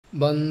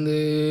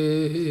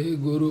Bande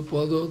Guru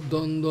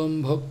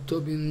Padadandam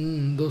Bhakta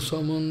Binda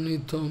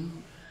Samanitam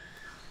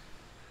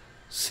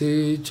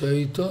Se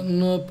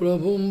Chaitanya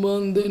Prabhum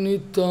Bande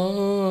Nityananda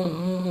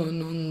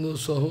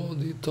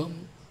Sahoditam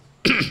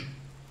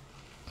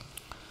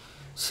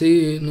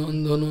Se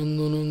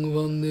Nandanandanang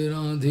Bande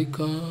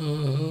Radhika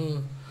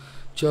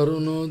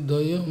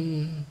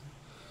Charanodayam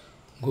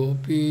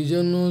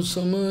Gopijano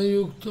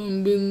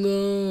Samayuktam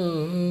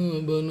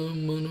Bindavanam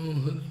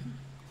Manoharam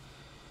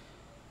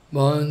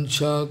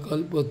Vancha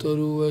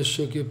kalpataru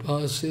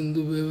kipa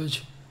sindhu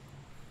bevacha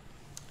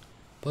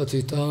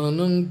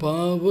Patitanang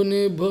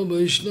pavanebhyo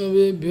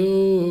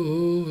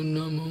vaishnavebhyo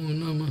namo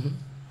namaha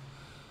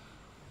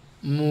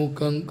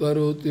Mukhaṁ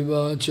karoti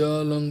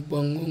vācālaṁ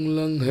pangung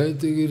laṁ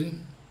haitigirim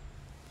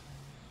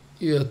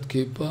Yat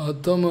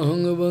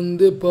kipatamahang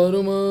vande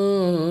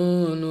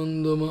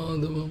paramananda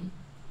madhavam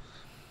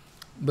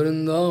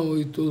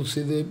Vrindavai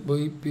tulsidev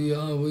vai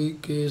piya vai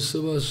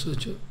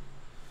kesavasacha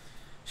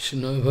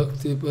Shna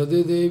Bhakti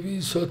Pade Devi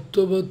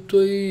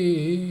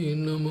Sattvatvai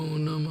Namo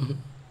Namaha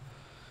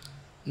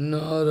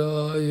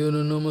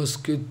Narayana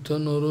Namaskritta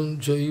Naram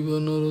Chaiva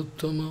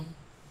Narottamam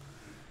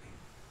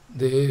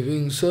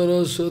Deving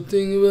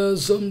Saraswating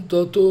Vyasam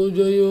Tato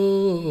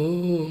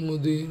Jayo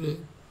Mudire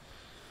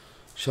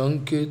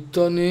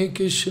Sankirtane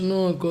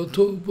Krishna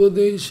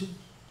Kathopadeshe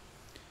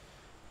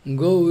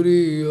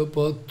Gauriya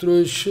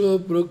Patrasya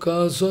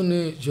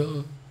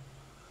Prakasanecha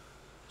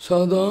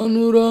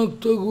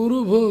Sadhanurakta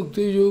Guru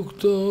Bhakti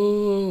Yukta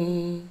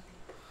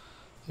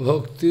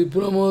Bhakti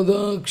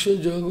Pramadaksha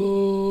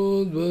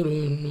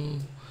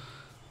Jagodvarana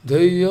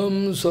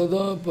Dhyam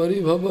Sada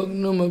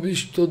Paribhavagnam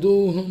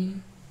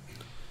Abhishtadoham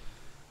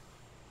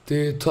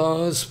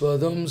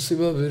Tethaspadam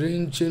Siva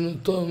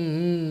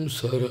Virinchinutam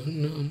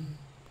Saranam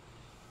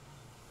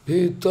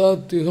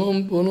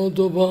Bhitatiham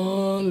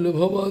Punotopal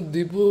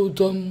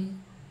Bhavadiputam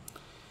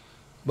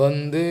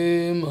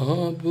Bande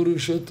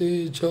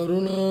Mahapurushate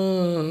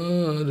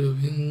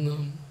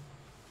Charunarvindam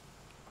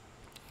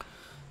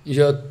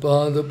Yat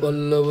Pada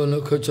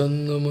Pallavanakha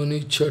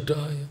Chandamani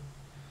Chataya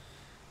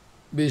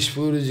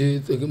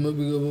Vishpurjita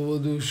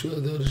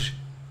Kimabhigavavadusha Darshi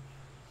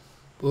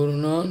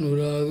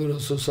Purnanuragara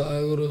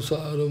Sasagara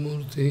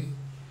Saramurti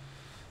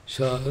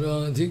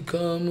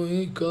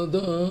Sharadhikamai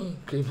Kada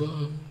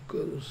Kripam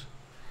Karus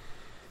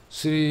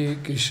Sri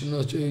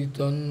Krishna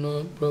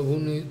Chaitanya Prabhu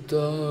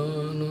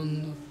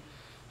Nityananda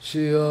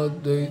Shri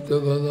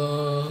Advaita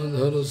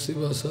Gadadhara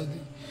Sivasadi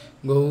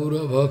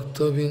Gaura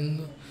Bhakta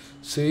Binda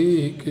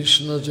Sri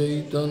Krishna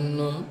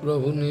Chaitanya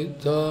Prabhu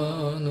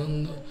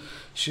Nityananda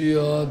Shri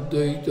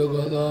Advaita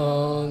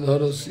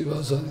Gadadhara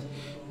Sivasadi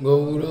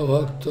Gaura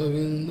Bhakta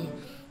Binda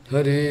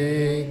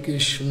Hare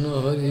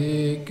Krishna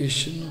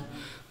Krishna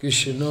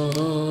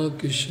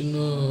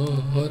Krishna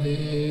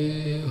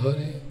Hare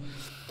Hare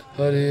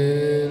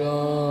Hare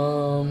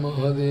Ram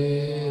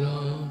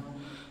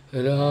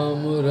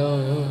Ram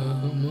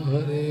Ram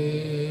Hare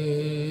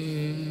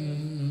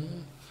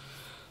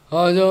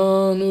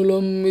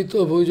Ajanulambita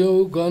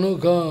bhujau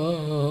kanaka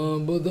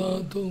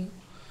bodhato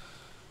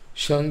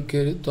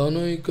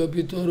Sankirtanai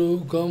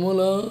kapitaro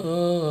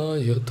kamala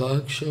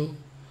yataksho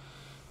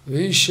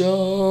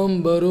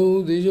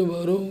Vishambaro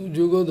dijavaro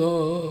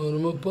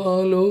jugadharma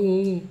palo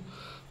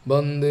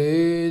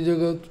Bande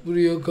jagat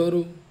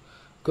priyakaro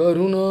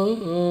karuna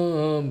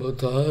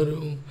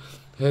bhataro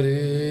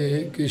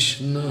Hare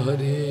Krishna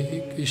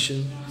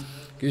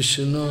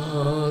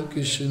Krishna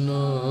Krishna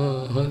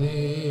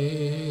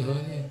Hare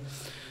Hare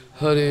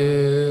Hare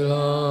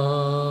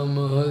Ram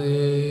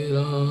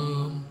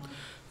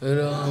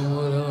Ram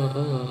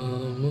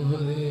Ram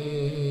Hare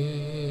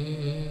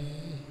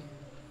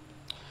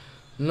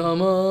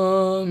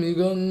Namami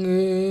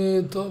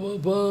Gange Tava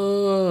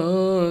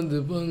Pad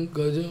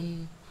Pankajam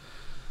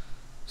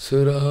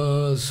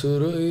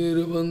Surasurair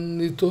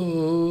Vandito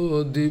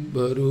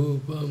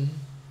Dibbarupam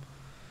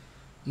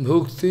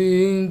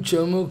Bhuktin cha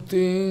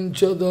muktin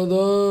cha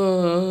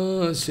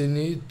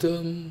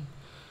dadasinitam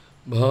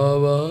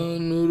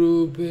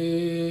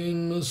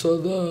Bhavanurupena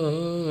sada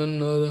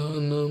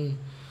naranam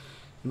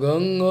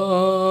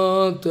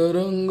Ganga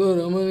taranga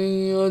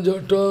ramaniya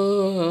jata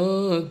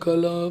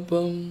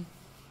kalapam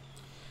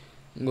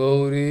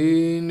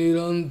Gauri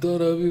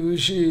nirantara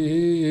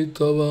vibhushi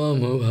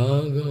tavam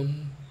bhagam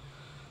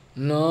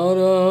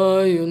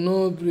Narayano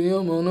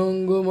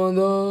priyamananga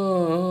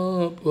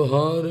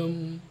madapaharam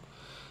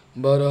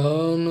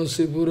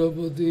Varanasi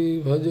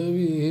Purapati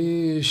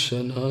Bhajavi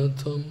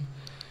Shanatham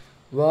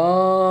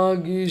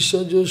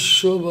Vagisha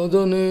Jasya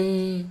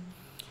Vadane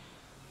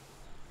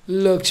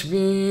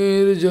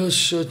Lakshmir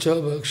Jasya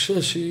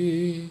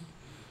Chabhakshashi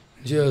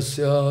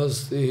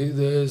Jasyasti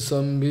Hide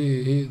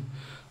Sambhid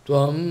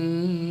Tvam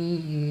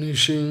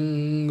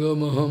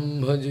Nishingamaham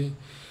Bhaji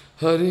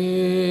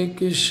Hare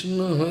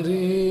Krishna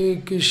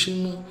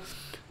Krishna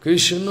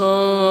Krishna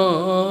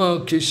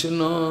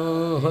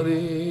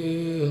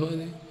Hare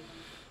Hare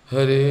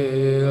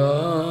Hare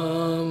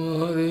Ram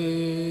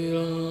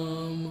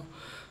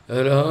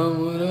Ram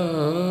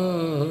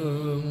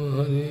Ram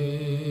Hare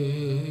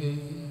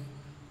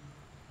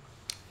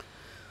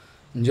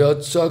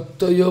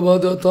Jatsaktaya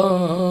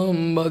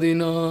vadatam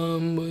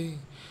vadinam vai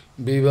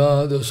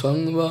vivada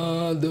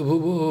sangvad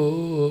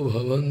bhuvo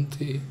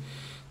bhavanti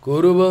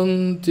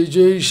kurvanti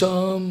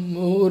jaisham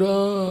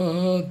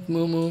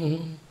muratmamo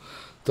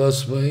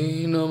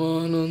tasmai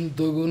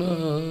namananta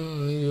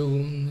gunaya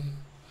gunne.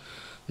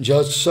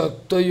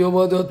 Jatsaktaya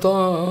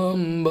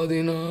vadatam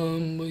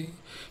vadinam vai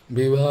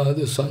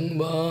vivada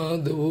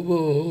sangvad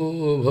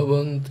bhuvo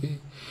bhavanti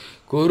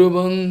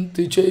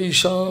kurvanti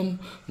chaisham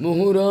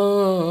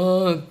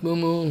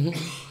muhuratmamo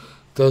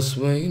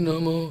tasmai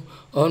namo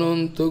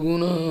ananta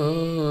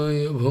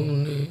gunaya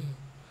bhumne.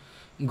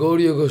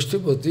 Gauriya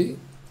Goshtipati,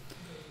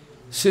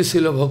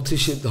 Srila Bhakti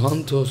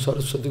Siddhanta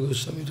Saraswati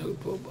Goswami Thakur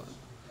Prabhupada,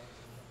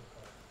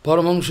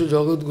 Paramahansa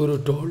Jagadguru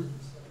told,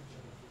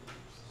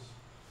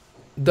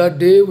 the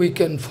day we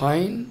can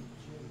find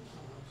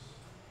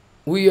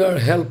we are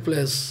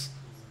helpless,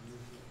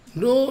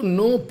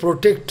 no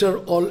protector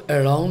all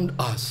around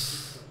us.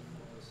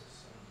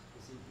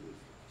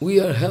 We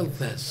are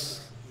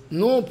helpless,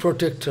 no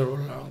protector all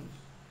around.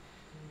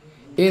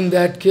 In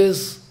that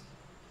case,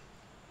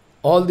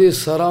 all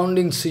this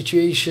surrounding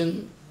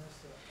situation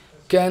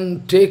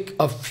can take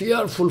a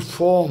fearful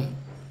form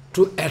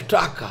to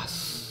attack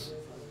us.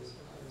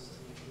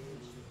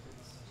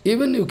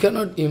 Even you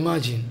cannot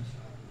imagine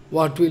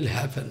what will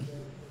happen,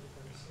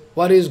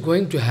 what is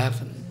going to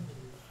happen.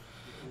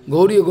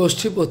 Gauriya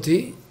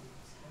Goshtipati,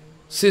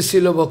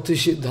 Srila Bhakti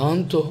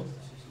Siddhanta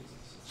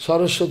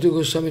Saraswati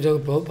Goswami Thakur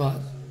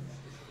Prabhupada,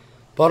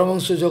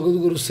 Paramahansa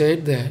Jagadguru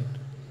said that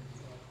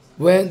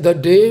when the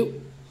day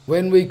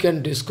when we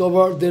can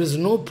discover there is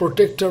no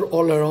protector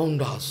all around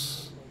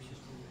us,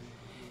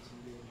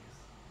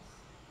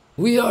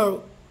 we are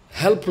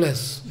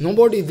helpless,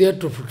 nobody there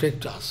to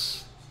protect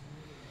us.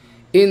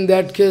 In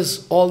that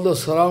case, all the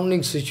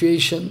surrounding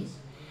situation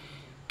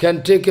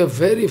can take a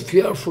very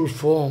fearful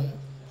form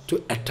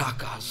to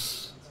attack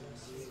us.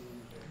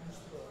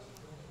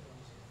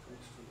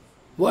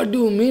 What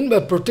do you mean by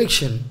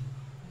protection?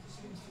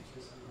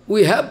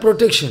 We have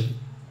protection.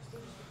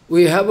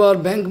 We have our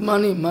bank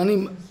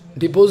money,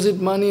 deposit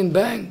money in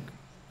bank.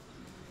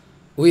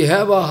 We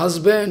have our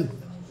husband,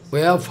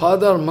 we have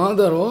father,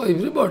 mother, oh,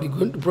 everybody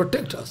going to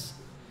protect us.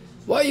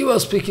 Why you are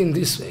speaking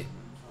this way?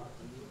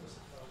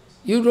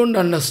 You don't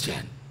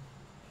understand.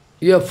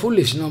 You are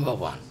foolish, number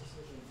one.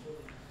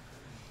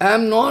 I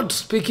am not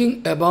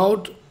speaking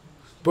about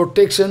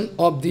protection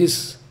of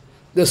this,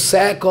 the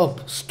sack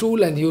of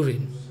stool and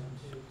urine.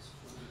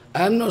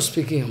 I am not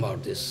speaking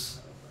about this.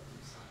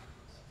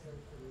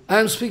 I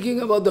am speaking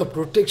about the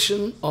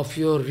protection of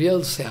your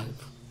real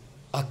self,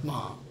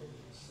 Atma.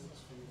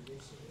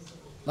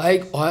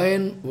 Like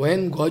when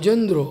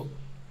Gajendra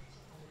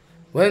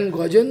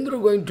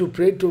going to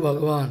pray to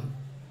Bhagavan,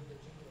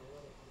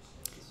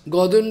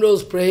 Gajendra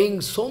was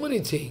praying so many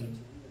things.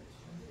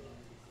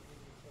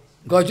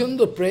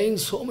 Gajendra praying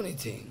so many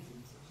things.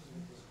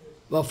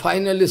 But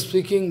finally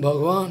speaking,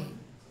 Bhagavan,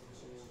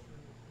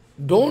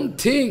 don't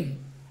think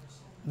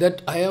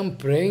that I am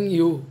praying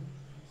you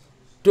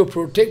to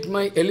protect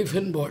my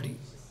elephant body.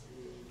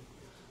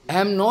 I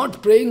am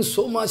not praying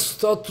so much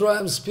statra, I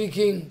am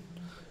speaking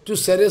to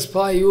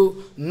satisfy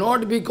you,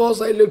 not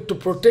because I like to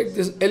protect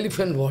this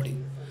elephant body.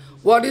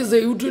 What is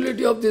the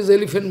utility of this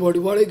elephant body?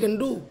 What I can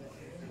do?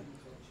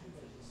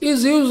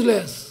 Is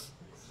useless.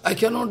 I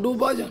cannot do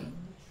bhajan.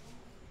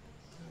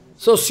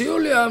 So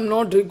surely I am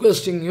not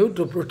requesting you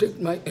to protect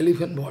my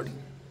elephant body.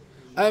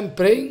 I am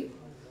praying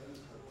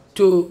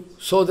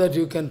so that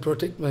you can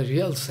protect my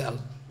real self.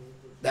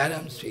 That I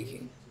am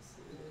speaking.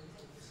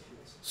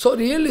 So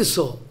really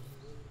so,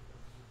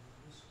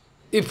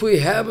 if we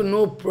have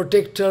no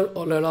protector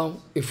all around,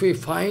 if we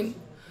find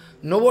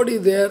nobody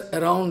there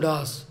around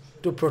us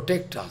to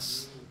protect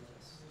us,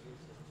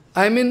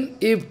 I mean,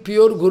 if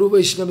pure Guru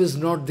Vaishnava is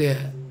not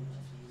there,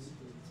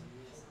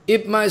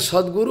 if my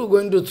Sadguru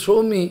going to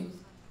throw me,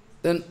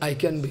 then I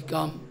can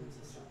become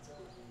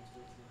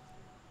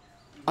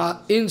an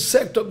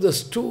insect of the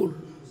stool.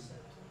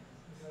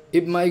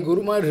 If my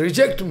Guru might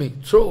reject me,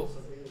 throw.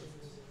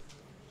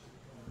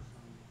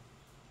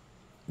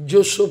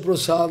 Josho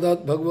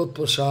prasadat bhagavat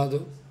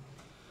prasado,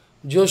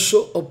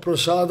 Josho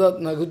aprasadat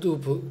nagatu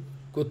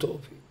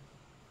kutopi.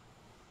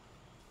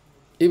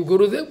 If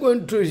Gurudev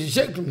going to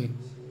reject me,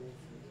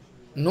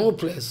 no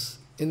place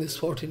in this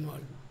 14th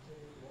world,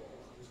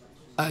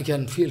 I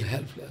can feel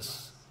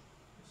helpless.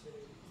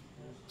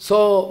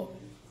 So,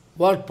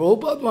 what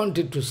Prabhupada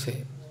wanted to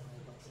say,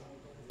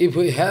 if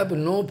we have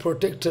no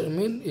protector, I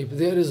mean, if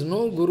there is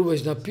no Guru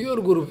Vaishnava, pure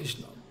Guru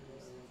Vaishnava,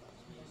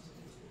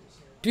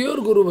 pure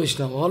Guru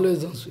Vaishnava,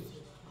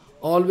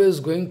 always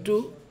going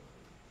to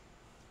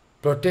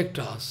protect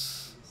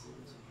us.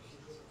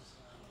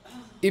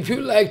 If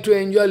you like to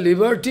enjoy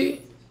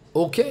liberty,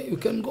 okay, you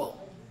can go.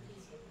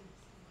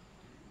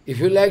 If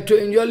you like to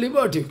enjoy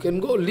liberty, you can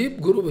go,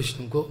 leave Guru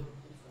Vaishnava, go.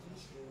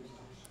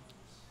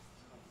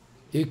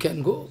 You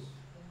can go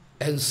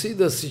and see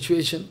the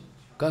situation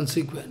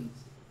consequent.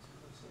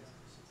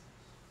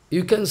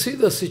 You can see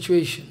the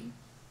situation.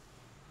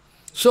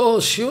 So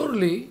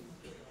surely,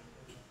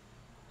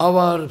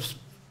 our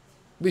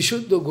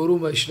Vishuddha Guru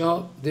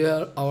Vaishnava, they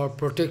are our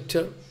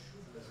protector.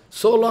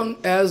 So long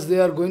as they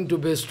are going to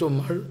bestow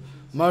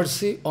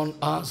mercy on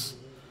us,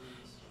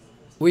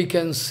 we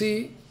can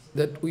see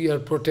that we are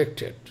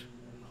protected.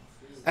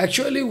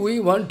 Actually, we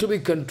want to be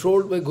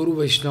controlled by Guru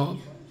Vaishnava.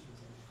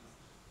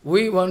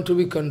 We want to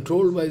be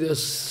controlled by the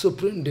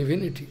Supreme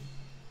Divinity.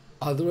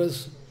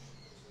 Otherwise,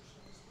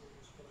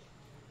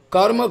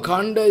 Karma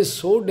Khanda is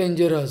so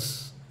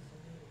dangerous.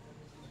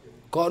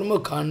 Karma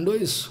Khanda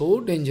is so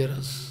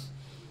dangerous.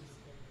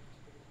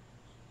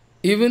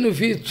 Even if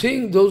we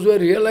think, those who are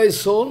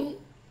realized soul,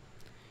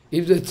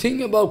 if they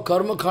think about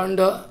Karma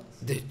Khanda,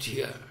 they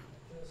tear.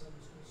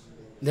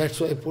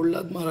 That's why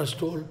Prahlad Maharaj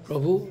told,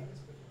 Prabhu,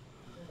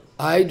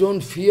 I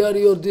don't fear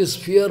your this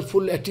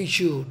fearful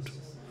attitude.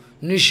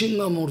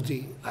 Nishinga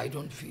Murti, I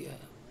don't fear.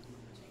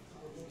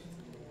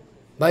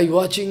 By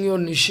watching your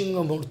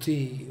Nishinga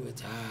Murti,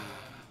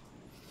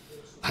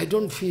 I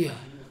don't fear.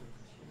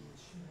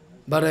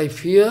 But I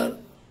fear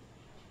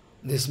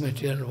this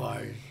material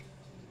world.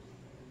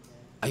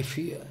 I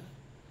fear.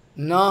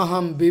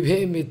 Naham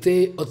bibhe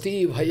mite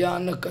ati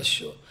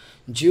bhayanakasya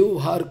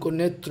jivhar ko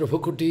netra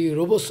bhukuti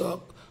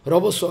robosok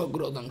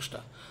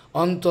grodangsta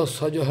anta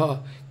sajaha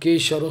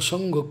keshara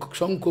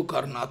shanku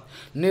karnat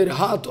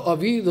nirhat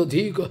avido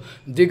dhika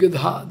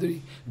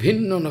digdhadri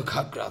bhinna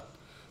nakhagrat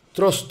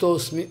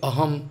trastosmi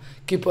aham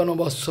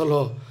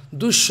kipanavassalo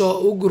dusha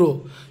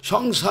ugro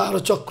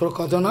sangsara chakra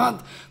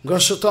kadanat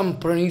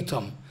grasatam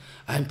pranitam.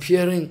 I am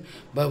fearing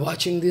by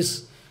watching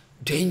this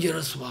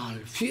dangerous world,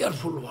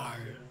 fearful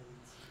world.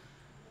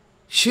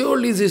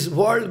 Surely this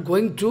world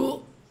going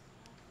to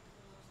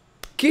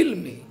kill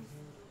me.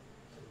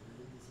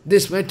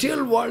 This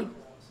material world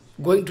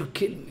going to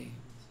kill me,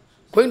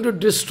 going to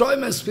destroy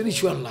my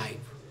spiritual life.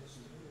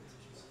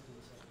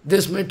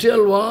 This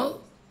material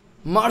world,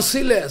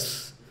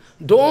 merciless.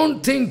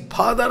 Don't think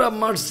father of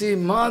mercy,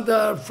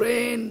 mother,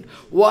 friend,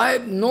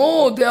 wife.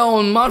 No, they are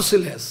all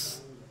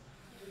merciless.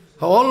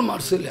 All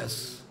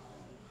merciless.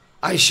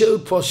 I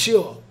shout for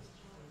sure.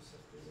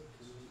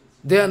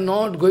 They are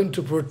not going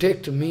to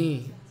protect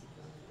me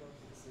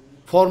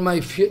from my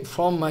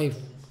fearful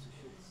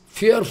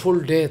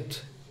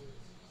death.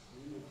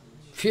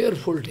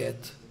 Fearful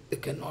death, they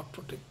cannot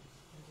protect.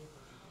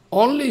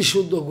 Only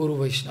Shuddha Guru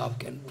Vaishnava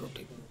can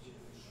protect.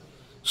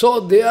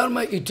 So they are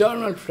my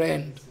eternal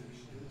friend.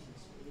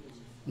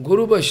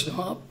 Guru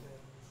Vaishnava,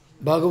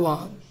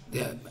 Bhagavan,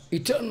 they are my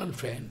eternal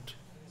friend.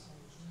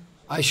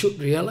 I should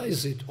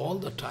realize it all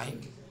the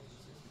time.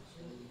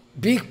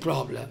 Big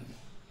problem.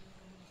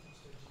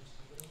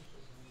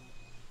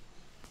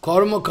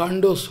 Karma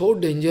Kanda so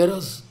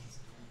dangerous.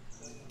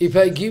 If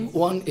I give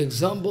one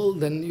example,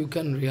 then you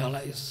can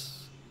realize.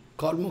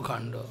 Karma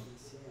Kanda.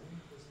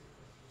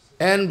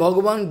 And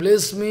Bhagavan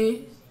bless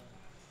me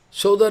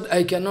so that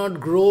I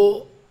cannot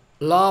grow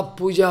love,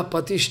 puja,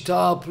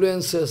 patishta,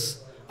 affluences.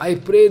 I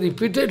pray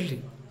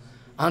repeatedly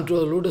unto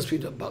the lotus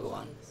feet of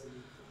Bhagavan.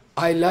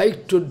 I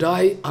like to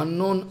die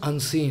unknown,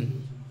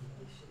 unseen.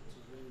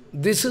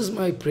 This is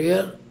my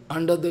prayer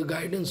under the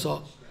guidance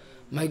of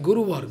my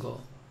Guru Varga.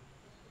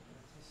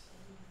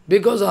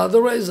 Because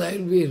otherwise I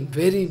will be in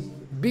very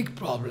big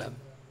problem.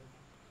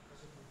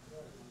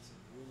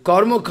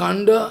 Karma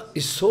Kanda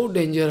is so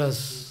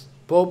dangerous.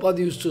 Prabhupada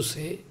used to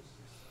say,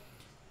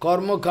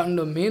 Karma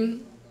Kanda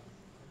means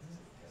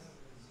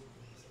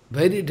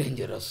very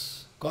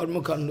dangerous.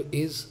 Karma Kanda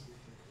is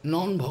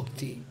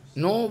non-bhakti,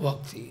 no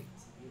bhakti.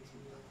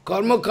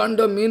 Karma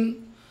Kanda means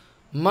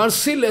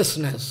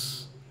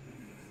mercilessness.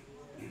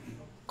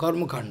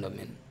 Karma Kanda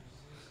means.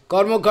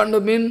 Karma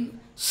Kanda means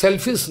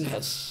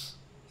selfishness.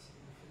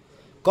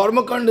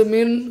 Karma Kanda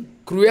means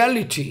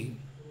cruelty.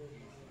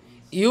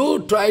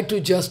 You try to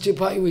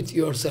justify with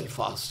yourself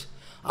first.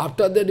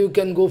 After that you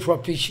can go for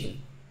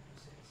preaching.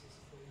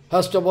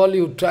 First of all,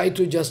 you try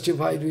to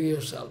justify with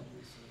yourself.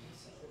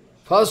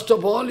 First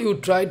of all, you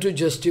try to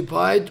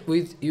justify it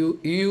with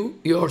you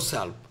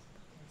yourself.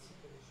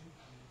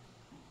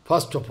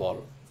 First of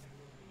all.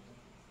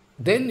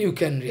 Then you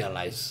can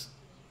realize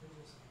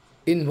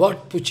in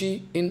what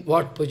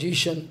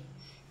position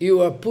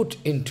you are put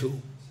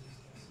into.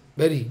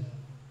 Very.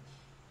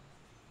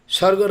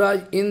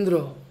 Sargaraj,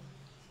 Indra,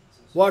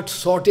 what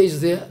shortage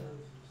there?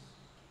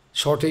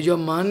 Shortage of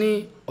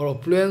money or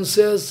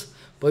affluences,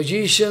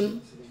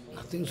 position,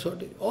 nothing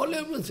shortage, all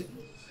everything.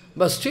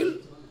 But still,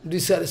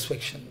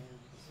 dissatisfaction.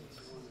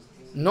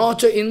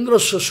 Nacha Indra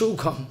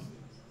Sukham,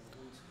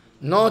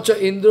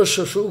 Nacha Indra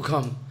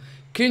Sukham,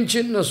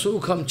 Kinchinna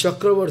Sukham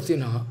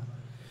Chakravartina,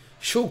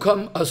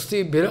 Sukham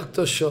Asti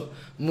Viraktasya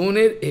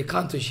Munir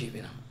Ekanta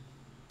Jivina.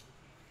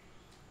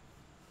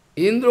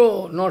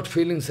 Indra not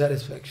feeling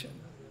satisfaction.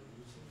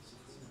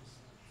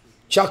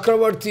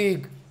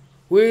 Chakravarti,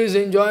 who is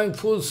enjoying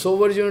full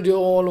sovereignty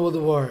all over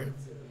the world,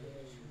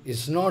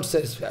 is not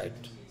satisfied.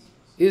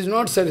 He is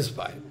not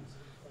satisfied.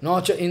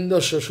 Nacha Indra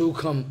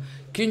Sukham,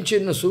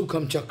 Kinchinna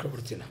Sukham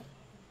Chakravartina.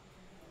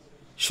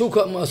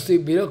 Sukham Asti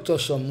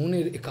Viraktasya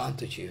Munir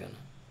Ekanta Jivana.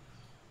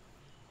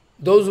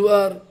 Those who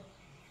are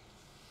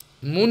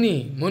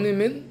Muni, Muni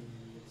means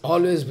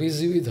always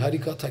busy with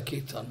Harikatha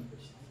Kirtan.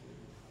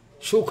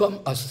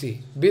 Sukham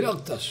asti,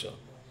 viraktasya.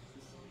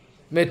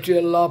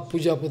 Material love,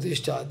 puja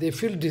pratishtha, they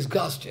feel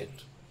disgusted.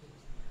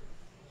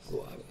 Go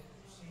away.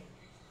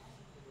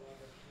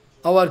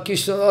 Our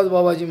Krishnadas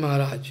Babaji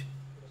Maharaj,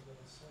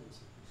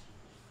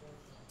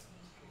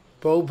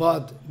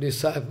 Prabhupada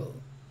disciple,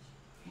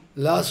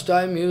 last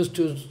time he used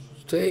to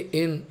stay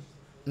in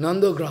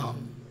Nandagram,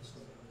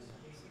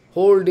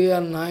 whole day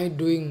and night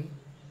doing.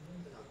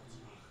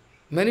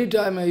 Many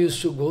times I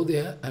used to go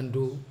there and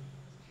do.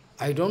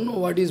 I don't know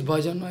what is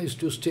bhajan, I used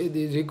to stay,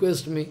 they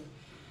request me.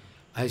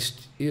 I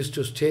used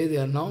to stay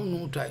there, now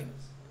no time.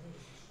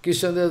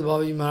 Krishnadas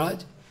Babaji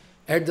Maharaj,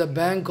 at the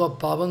bank of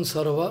Pavan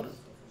Sarovar,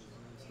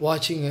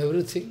 watching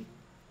everything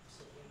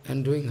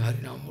and doing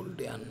Harinam whole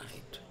day and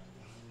night.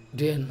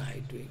 Day and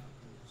night doing.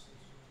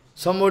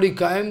 Somebody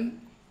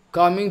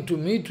coming to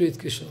meet with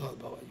Krishnadas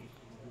Babaji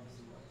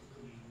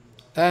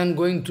and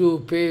going to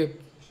pay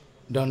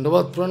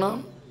Dandavat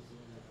Pranam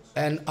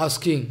and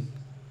asking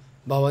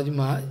Babaji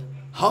Maharaj,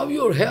 how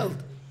your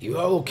health? You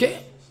are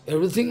okay?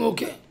 Everything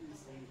okay?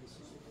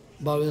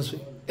 Babaji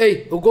said,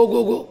 hey,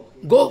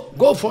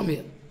 go from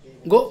here.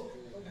 Go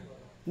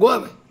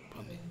away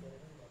from here.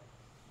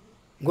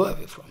 Go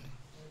away from here.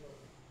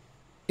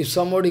 If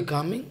somebody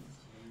coming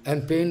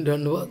and paying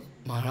Dandavat,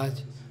 Maharaj,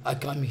 I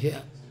come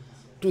here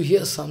to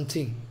hear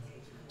something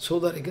so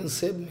that he can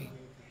save me.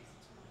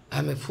 I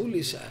am a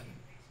foolish, I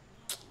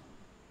am.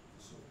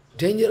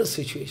 Dangerous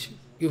situation.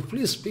 You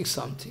please speak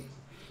something.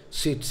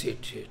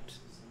 Sit.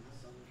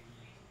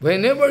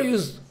 Whenever you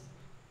is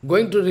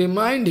going to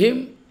remind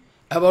him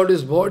about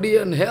his body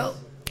and health,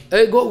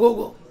 hey,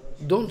 go.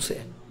 Don't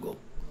say,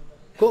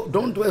 go,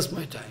 don't waste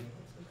my time.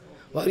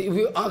 But if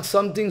you ask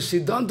something,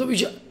 Siddhanta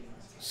Vijay,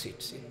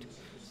 sit.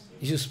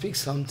 You speak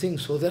something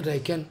so that I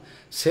can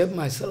save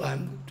myself, I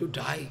am to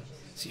die.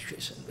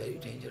 Situation very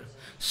dangerous.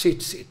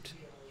 Sit.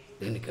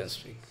 Then you can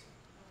speak.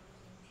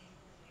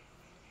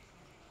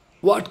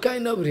 What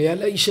kind of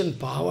realization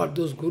power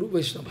those Guru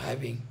Vaishnava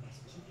having?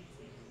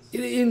 It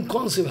is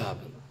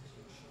inconceivable.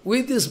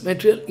 With this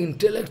material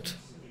intellect,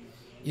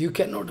 you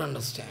cannot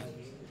understand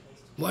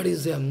what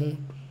is their mood.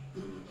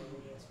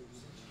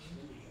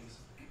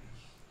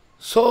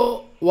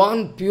 So,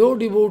 one pure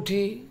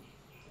devotee,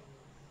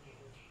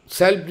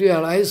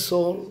 self-realized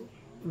soul,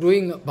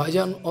 doing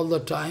bhajan all the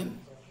time,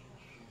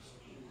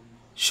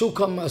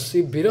 Sukham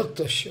asti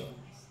viraktasya.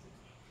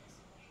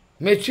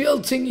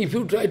 Material thing, if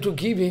you try to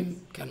give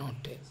him,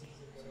 cannot take.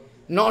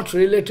 Not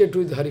related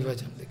with Hari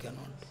Bhajan, they cannot.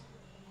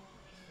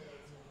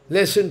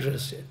 Less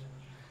interested.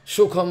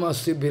 Sukham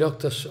asti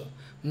viraktasya.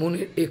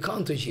 Munir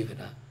ekanta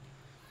jivana.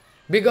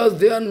 Because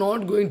they are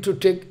not going to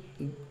take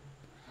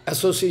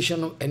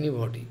association of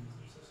anybody.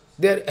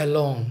 They are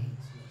alone.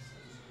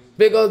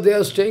 Because they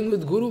are staying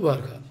with Guru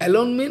Varga.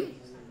 Alone means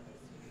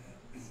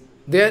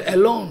they are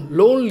alone,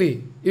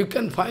 lonely. You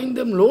can find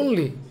them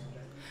lonely.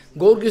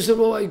 Gaur Kishore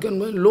Baba, you can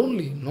find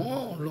lonely.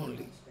 No,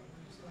 lonely.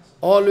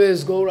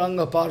 Always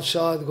Gauranga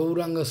Parshad,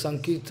 Gauranga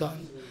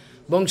Sankirtan,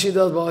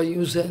 Banshidas Baba,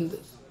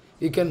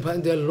 you can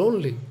find they are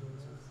lonely.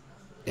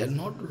 They are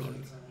not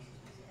lonely.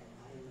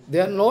 They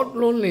are not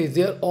lonely.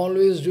 They are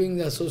always doing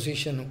the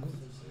association of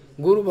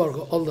Guru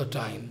Varga all the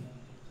time.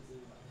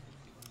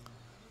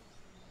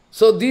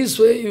 So this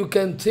way you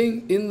can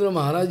think Indra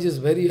Maharaj is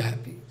very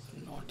happy.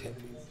 Not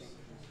happy.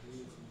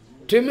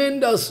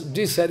 Tremendous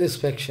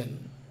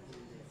dissatisfaction.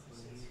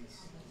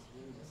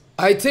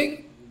 I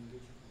think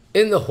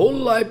in the whole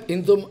life,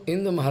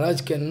 Indra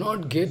Maharaj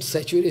cannot get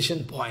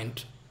saturation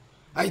point.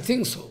 I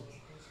think so.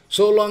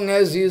 So long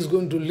as he is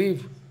going to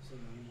live,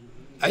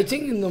 I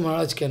think Indra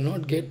Maharaj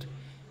cannot get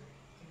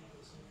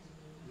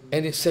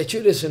any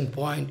saturation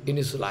point in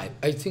his life.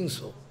 I think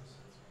so.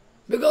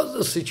 Because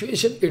the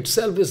situation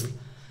itself is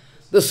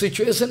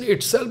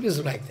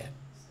like that.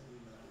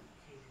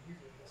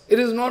 It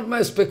is not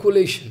my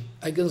speculation.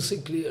 I can see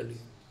clearly.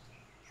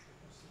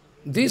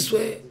 This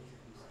way,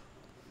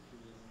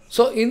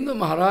 so Indra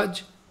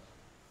Maharaj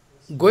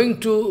going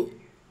to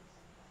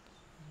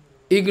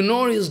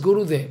ignore his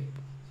Gurudev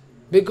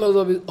because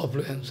of his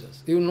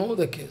affluences. You know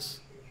the case,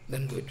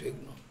 then going to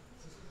ignore.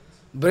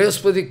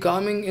 Brihaspati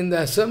coming in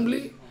the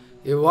assembly,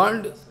 he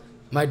warned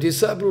my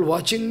disciple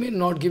watching me,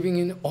 not giving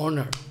him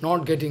honor,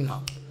 not getting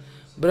up.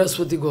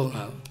 Brihaspati going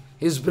out.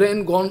 His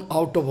brain gone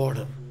out of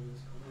order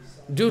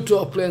due to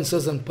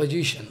affluences and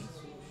position.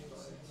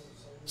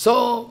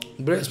 So,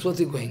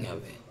 Brihaspati going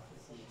away.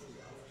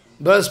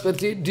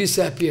 Brihaspati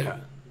disappear.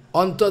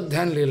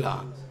 Antadhyan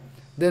Lila.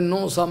 They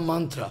know some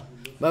mantra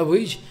by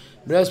which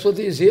Brihaspati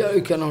is here,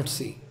 you cannot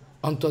see.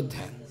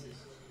 Antadhyan.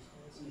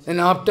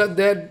 And after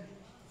that,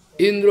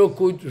 Indra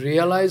could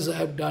realize I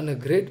have done a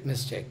great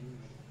mistake,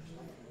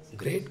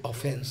 great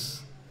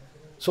offense.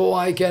 So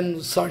I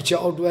can search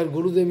out where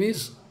Gurudev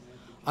is,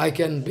 I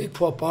can beg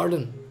for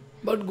pardon,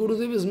 but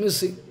Gurudev is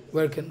missing,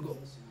 where can go?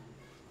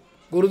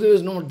 Gurudev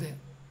is not there.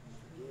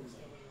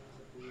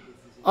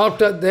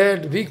 After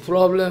that, big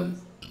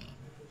problem,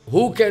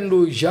 who can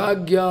do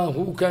yajna,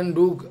 who can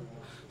do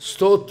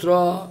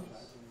stotra,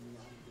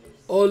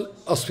 all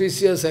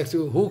auspicious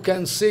activity. Who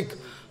can seek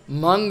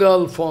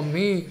Mangal for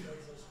me?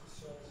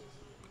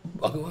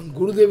 Bhagavan,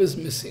 Gurudev is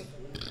missing.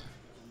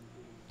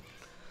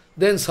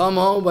 Then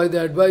somehow, by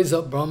the advice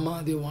of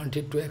Brahma, they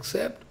wanted to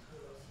accept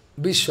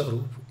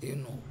Vishwarup,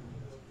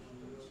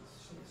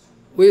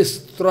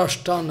 with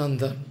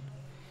Trashtanandan.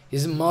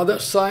 His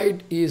mother's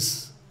side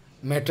is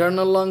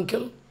maternal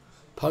uncle,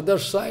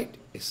 father's side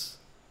is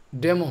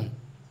demon.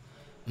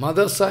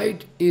 Mother's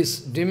side is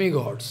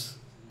demigods,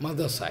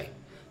 mother's side.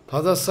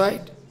 Father's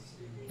side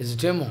is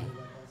demon.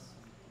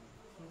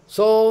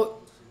 So,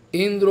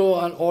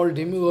 Indra and all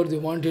demigods, they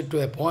wanted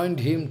to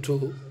appoint him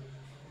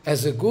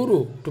as a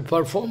guru to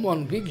perform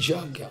one big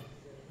yajna.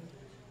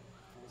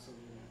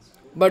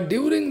 But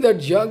during that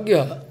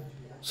yajna,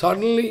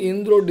 suddenly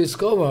Indra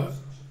discovered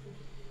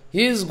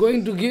he is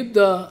going to give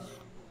the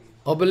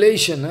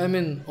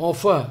oblation,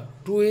 offer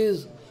to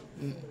his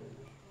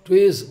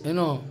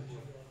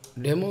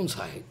demon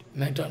side,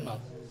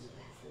 maternal.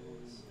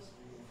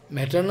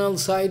 Maternal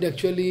side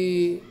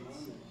actually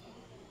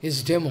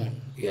is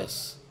demon,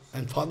 yes.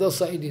 And father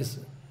side is,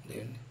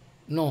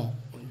 no,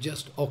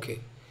 just okay.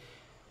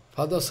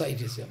 Father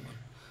side is demon.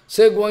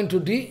 So going to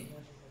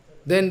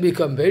then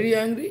become very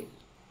angry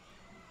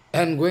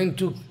and going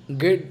to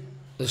get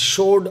the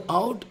sword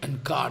out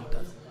and cut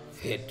the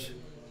head.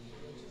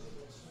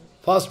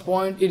 First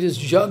point, it is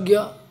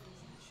yajna.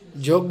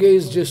 Yajna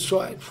is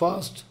destroyed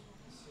first.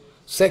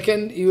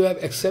 Second, you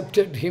have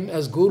accepted him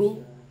as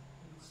guru.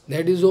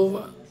 That is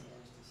over.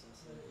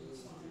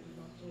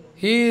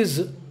 He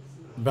is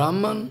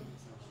Brahman.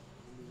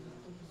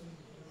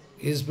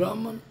 He is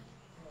Brahman.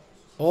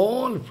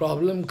 All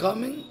problem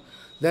coming,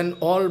 then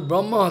all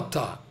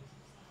Brahmahata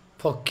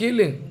for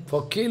killing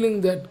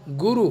that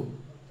guru,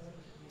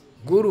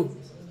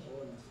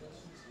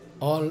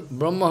 all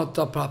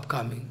Brahmahata prap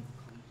coming.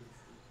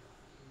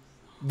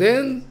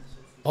 Then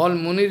all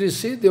Muni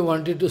Rishi, they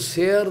wanted to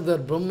share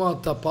that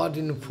Brahmahata part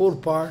in 4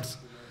 parts.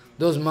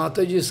 Those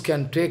Matajis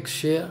can take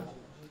share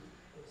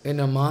in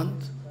a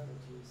month.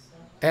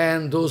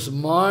 And those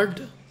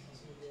mud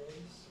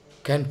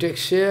can take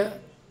share,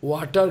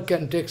 water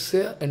can take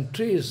share, and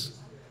trees,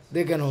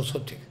 they can also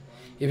take.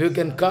 If you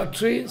can cut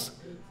trees,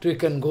 tree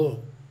can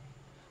go.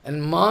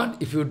 And mud,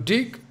 if you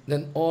dig,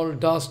 then all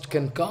dust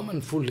can come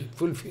and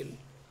fulfill.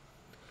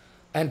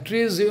 And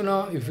trees,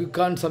 if you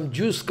can't some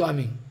juice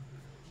coming,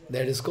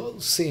 that is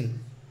called sin.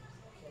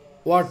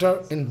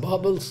 Water in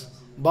bubbles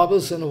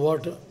in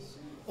water,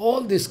 all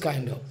this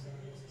kind of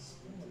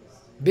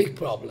big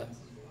problem.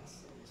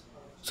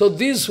 So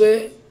this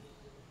way,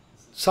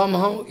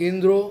 somehow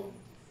Indra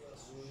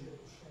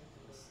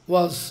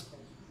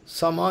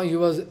he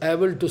was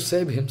able to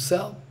save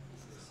himself.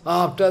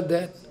 After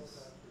that,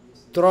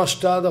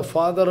 Trashta, the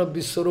father of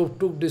Vishwarup,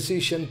 took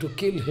decision to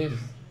kill him.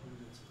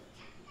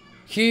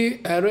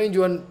 He arranged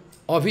one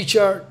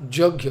Avichar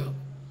Yajna,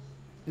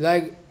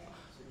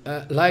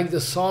 like the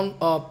son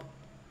of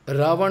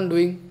Ravan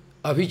doing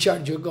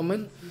Avichar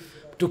Yajna,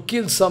 to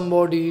kill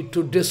somebody,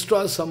 to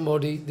destroy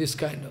somebody, this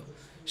kind of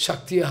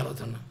Shakti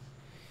Aradhana.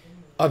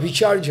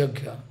 Avichar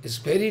Yajna is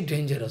very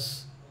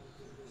dangerous.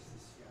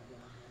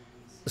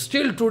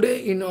 Still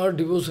today in our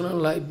devotional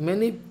life,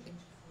 many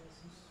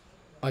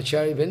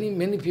Acharya,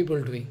 many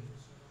people doing.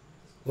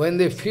 When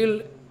they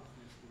feel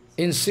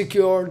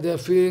insecure, they are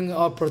feeling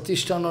our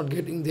pratishtha not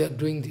getting, they are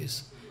doing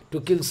this.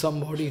 To kill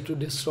somebody, to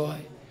destroy,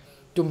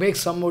 to make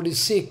somebody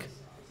sick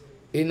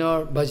in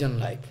our bhajan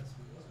life.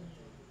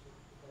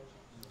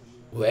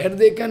 Where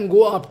they can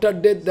go after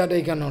death, that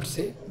I cannot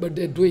say, but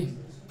they are doing.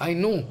 I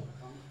know,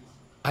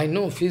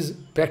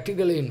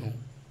 practically know,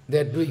 they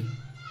are doing.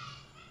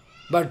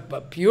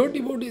 But pure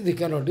devotees, they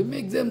cannot do.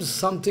 Make them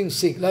something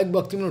sick, like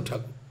Bhaktivinoda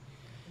Thakur.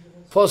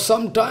 For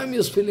some time he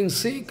is feeling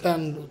sick,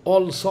 and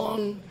all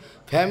son,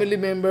 family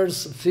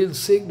members feel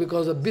sick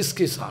because of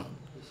Biski son.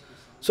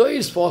 So it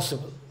is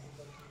possible,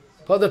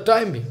 for the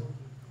time being.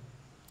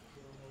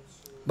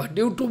 But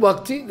due to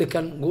bhakti, they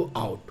can go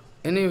out.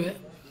 Anyway,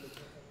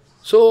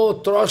 so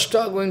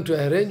Trashta going to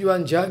arrange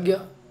one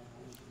yajna.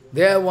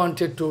 They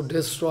wanted to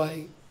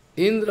destroy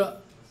Indra.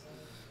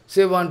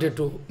 They wanted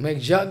to make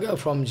yajna.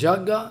 From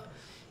yajna,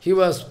 he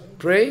was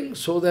praying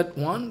so that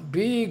one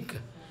big,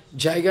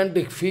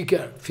 gigantic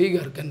figure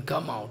can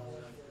come out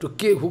to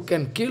kill, who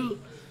can kill,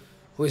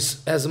 who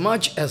is as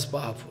much as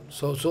powerful,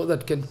 so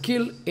that can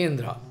kill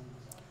Indra.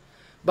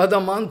 But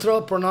the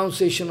mantra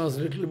pronunciation was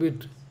a little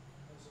bit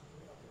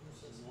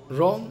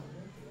wrong.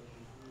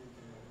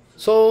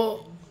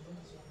 So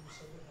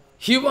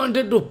he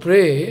wanted to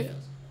pray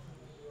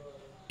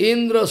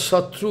Indra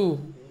Satru,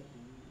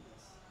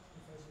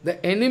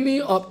 the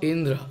enemy of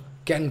Indra,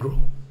 can grow.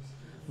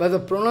 But the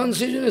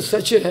pronunciation is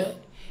such a,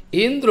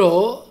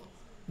 Indra,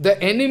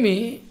 the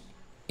enemy,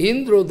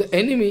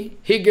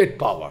 he get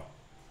power.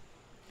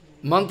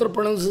 Mantra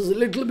pronunciation is a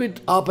little bit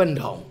up and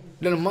down.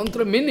 Then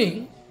mantra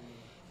meaning,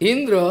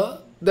 Indra,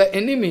 the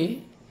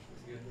enemy,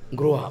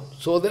 grow up,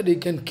 so that he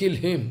can kill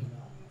him.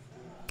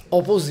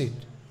 Opposite.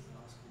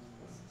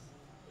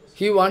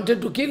 He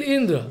wanted to kill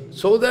Indra,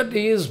 so that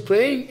he is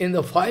praying in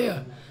the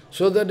fire,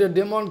 so that the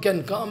demon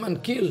can come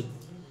and kill.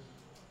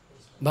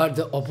 But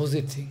the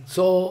opposite thing.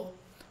 So,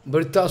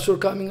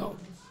 Vritrasur coming out.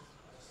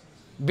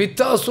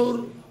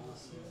 Vritrasur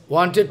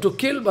wanted to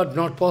kill, but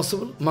not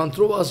possible.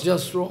 Mantra was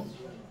just wrong.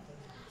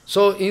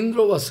 So,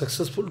 Indra was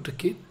successful to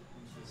kill.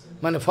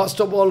 First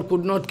of all,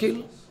 could not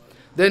kill.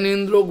 Then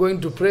Indra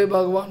going to pray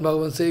Bhagavan.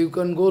 Bhagavan say, you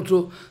can go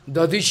to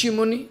Dadishi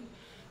Muni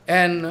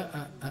and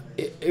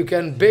you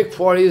can beg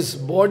for his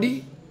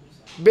body.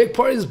 Beg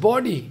for his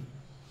body.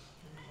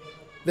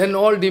 Then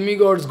all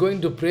demigods going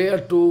to prayer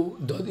to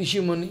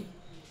Dadishi Muni.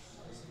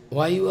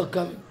 Why you are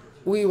coming?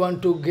 We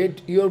want to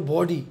get your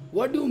body.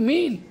 What do you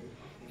mean?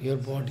 Your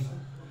body.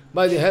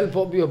 By the help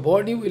of your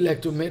body, we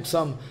like to make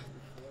some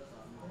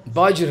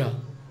bajra.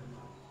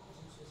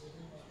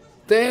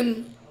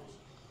 Then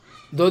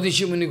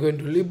Dadishi Muni going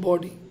to leave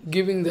body,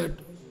 giving that.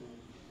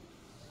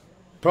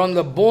 From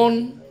the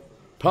bone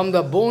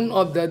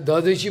of that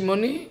Dadishi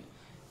Muni,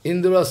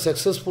 Indra was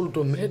successful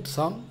to make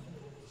some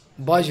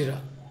bajra.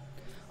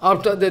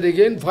 After that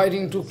again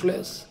fighting took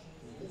place.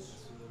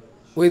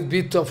 With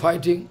Vita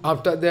fighting,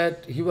 after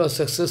that he was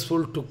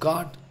successful to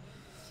cut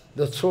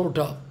the throat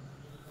of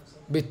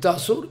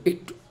Vittasur.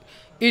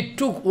 It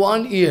took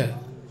 1 year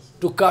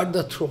to cut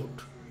the throat.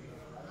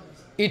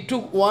 It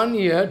took 1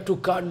 year to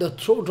cut the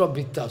throat of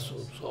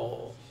Vittasur.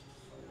 So,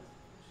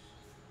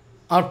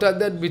 after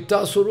that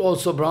Vittasur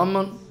also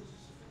Brahman.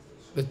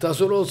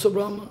 Vittasur also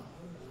Brahman.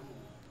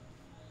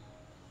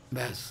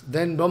 Yes.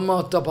 Then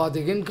Brahma Tapat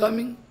again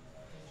coming.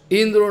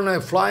 Indra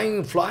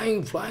flying,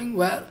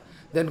 where?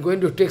 Then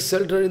going to take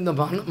shelter in the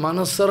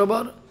Manas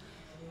Sarovar,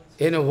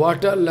 in a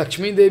water,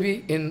 Lakshmi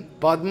Devi in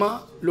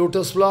Padma,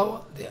 lotus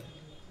flower, there.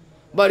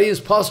 But he is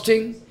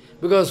fasting,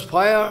 because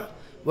fire,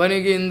 when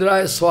you give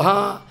Indra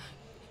Swaha,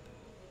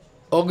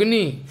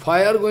 Agni,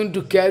 fire going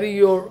to carry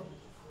your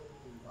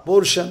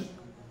portion,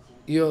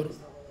 your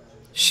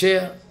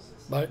share,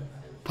 but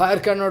fire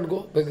cannot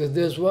go, because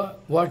there is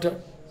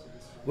water.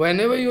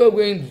 Whenever you are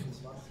going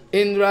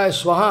Indra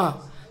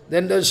Swaha,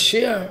 then the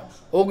share,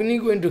 Agni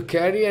going to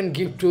carry and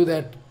give to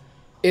that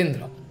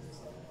Indra.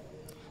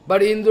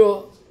 But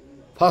Indra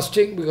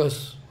fasting,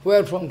 because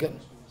where from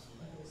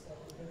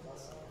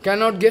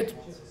cannot get.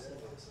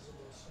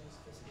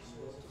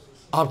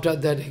 After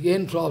that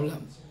again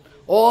problem.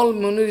 All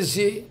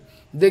Munirishi,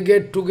 they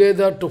get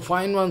together to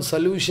find one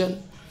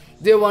solution.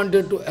 They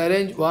wanted to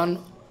arrange one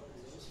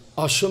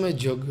Ashwamedh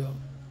Yajna.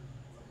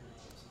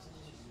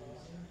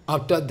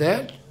 After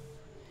that,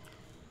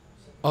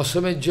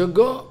 Ashwamedh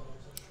Yajna,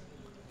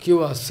 he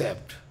was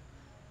saved.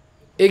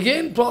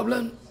 Again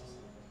problem.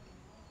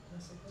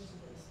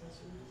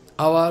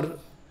 Our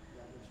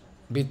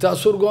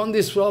Vittasur gone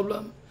this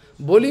problem.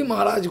 Boli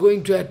Maharaj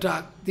going to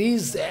attack.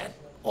 This, that,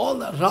 all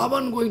the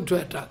Ravan going to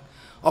attack.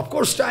 Of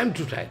course, time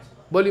to time.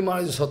 Boli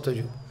Maharaj is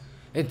Satyajug.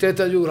 In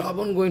Tretayug,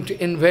 Ravan going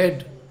to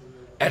invade,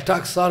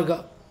 attack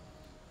Sarga.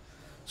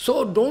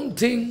 So don't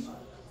think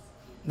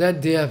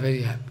that they are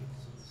very happy.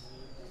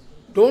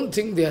 Don't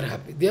think they are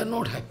happy. They are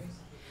not happy.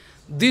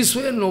 This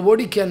way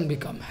nobody can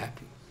become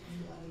happy.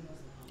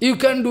 You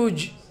can do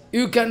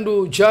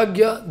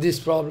Jagya, this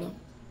problem.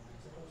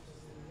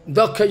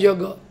 Daksha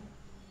Jagya.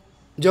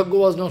 Jagya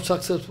was not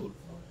successful.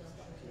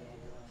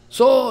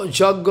 So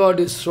Jagya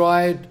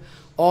destroyed,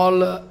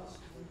 all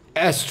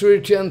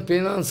austerity and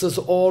penances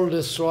all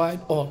destroyed,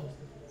 all.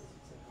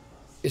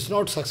 It's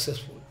not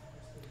successful.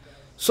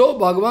 So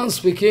Bhagavan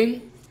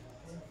speaking,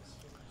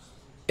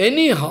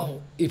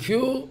 anyhow, if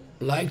you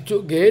like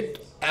to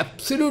get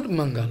absolute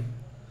Mangal,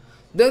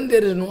 then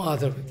there is no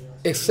other way,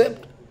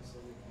 except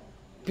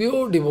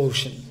pure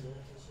devotion.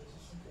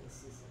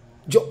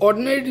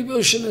 Ordinary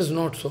devotion is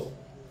not so.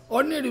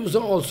 Ordinary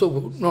devotion also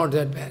good, not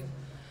that bad.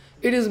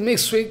 It is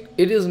mixed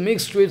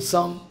with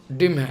some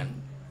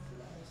demand.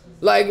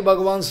 Like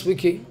Bhagavan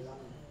speaking,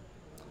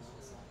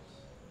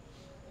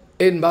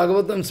 in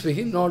Bhagavatam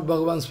speaking, not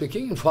Bhagavan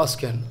speaking, in first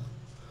canto.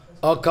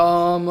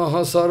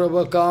 Akamaha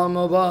sarva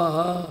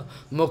kamava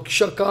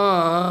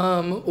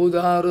mokshakam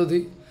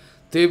udaradhi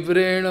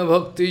tivrena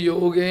bhakti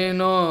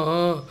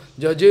yogena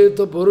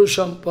jajeta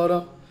purusham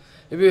param.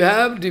 If you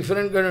have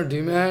different kind of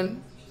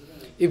demand,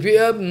 if you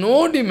have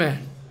no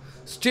demand,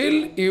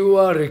 still you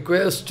are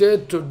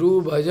requested to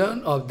do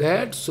bhajan of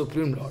that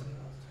Supreme Lord.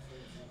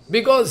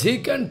 Because He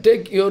can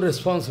take your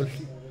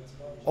responsibility.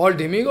 All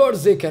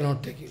demigods, they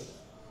cannot take you.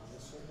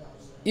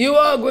 You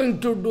are going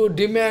to do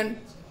demand,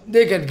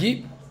 they can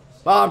give.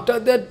 But after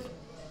that,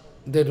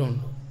 they don't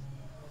know.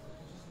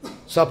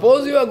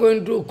 Suppose you are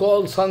going to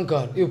call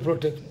Shankar, you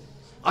protect me.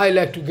 I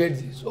like to get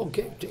this.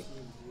 Okay, take.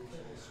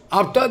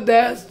 After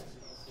that,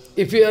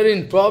 if you are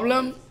in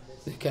problem,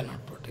 they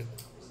cannot protect.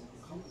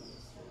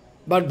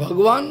 But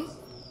Bhagavan,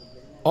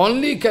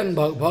 only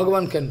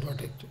Bhagavan can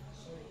protect you.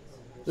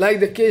 Like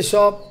the case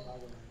of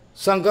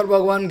Shankar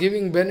Bhagavan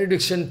giving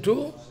benediction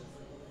to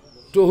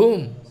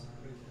whom?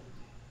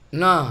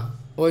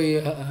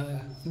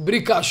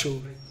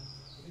 Brikasur.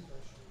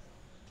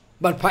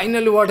 But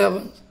finally what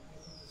happens?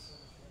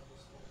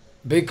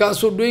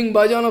 Brikasur doing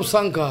bhajan of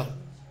Shankar,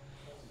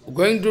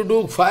 going to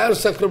do fire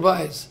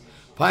sacrifice.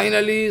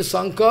 Finally,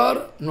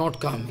 Shankar not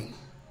coming.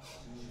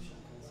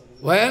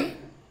 When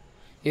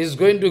he is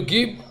going to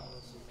give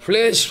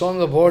flesh from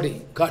the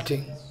body,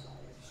 cutting,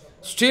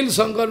 still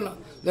Shankar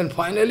then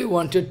finally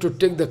wanted to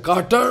take the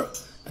cutter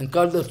and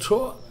cut the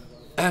throat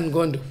and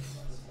going to,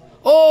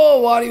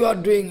 oh, what you are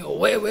doing?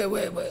 Wait.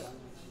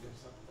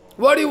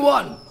 What do you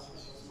want?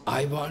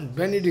 I want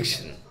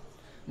benediction.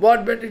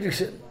 What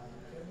benediction?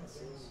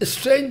 A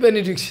strange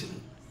benediction.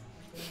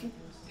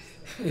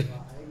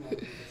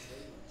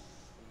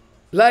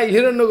 Like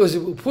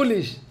Hiranyakasipu,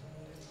 foolish.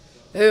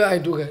 I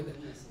took it.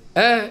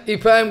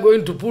 If I am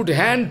going to put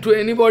hand to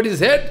anybody's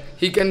head,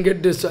 he can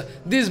get destroyed.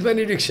 This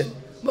benediction.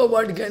 But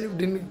what can you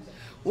do?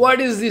 What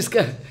is this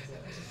kind?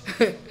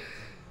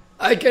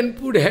 I can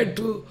put head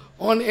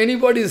on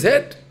anybody's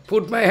head,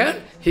 put my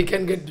hand, he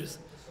can get this.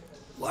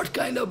 What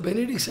kind of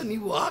benediction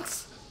you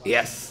ask?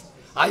 Yes,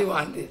 I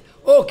want it.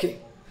 Okay.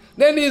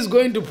 Then he is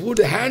going to put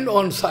a hand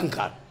on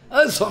Shankar.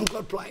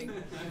 Shankar flying.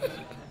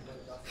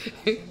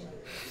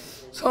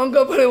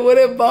 Shankar,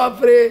 ore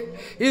baapre,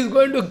 he is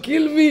going to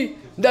kill me.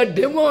 That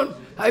demon,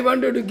 I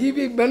wanted to give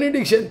him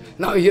benediction.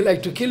 Now he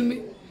like to kill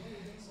me.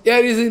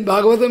 Here is in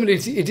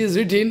Bhagavatamrita, it is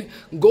written,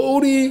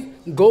 Gauri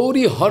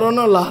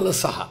Harana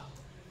Lalasaha.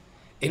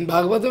 In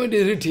Bhagavatam it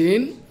is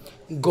written,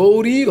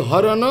 Gauri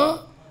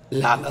Harana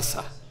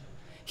Lalasa.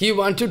 He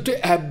wanted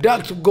to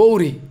abduct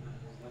Gauri,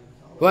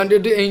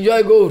 wanted to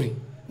enjoy Gauri.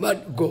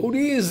 But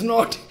Gauri is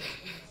not,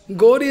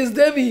 Gauri is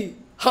Devi.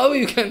 How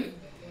you can,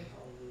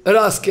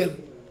 rascal?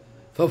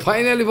 So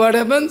finally what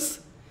happens?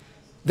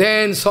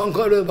 Then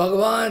Shankar,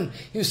 Bhagavan,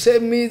 you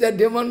save me, that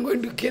demon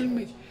going to kill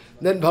me.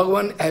 Then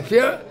Bhagavan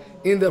appear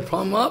in the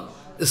form of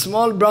a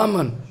small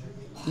Brahman,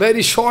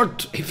 very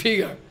short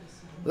figure,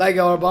 like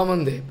our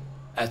Brahman Dev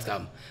has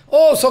come.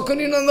 Oh,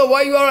 Sakhaninanda,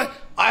 why you are,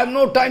 I have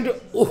no time to,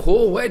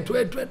 oh, wait.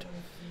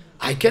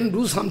 I can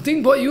do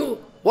something for you.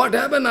 What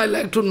happened? I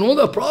like to know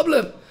the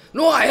problem.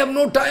 No, I have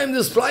no time,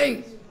 this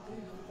flying.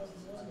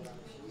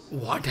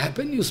 What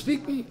happened? You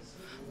speak me.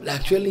 Well,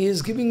 actually, he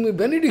is giving me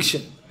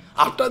benediction.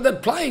 After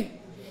that flying,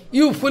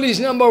 you foolish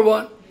number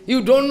one,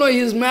 you don't know he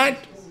is mad.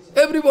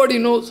 Everybody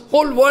knows,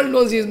 whole world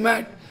knows he is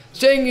mad.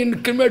 Staying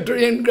in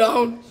crematorium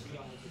ground.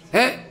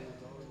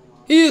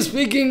 He is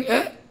speaking,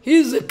 he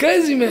is a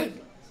crazy man.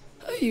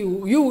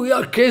 You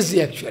are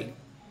crazy actually.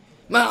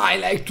 Man,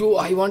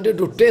 I wanted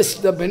to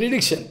test the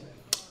benediction.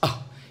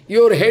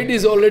 Your head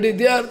is already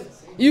there.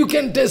 You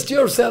can test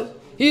yourself.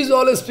 He is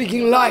always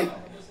speaking lie.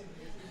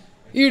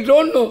 You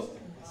don't know.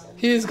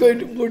 He is going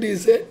to put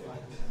his head.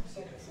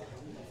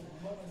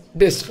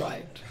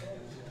 Destroyed.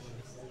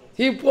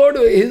 He put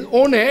his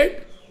own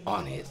head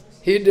on his.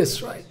 He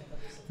destroyed.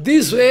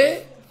 This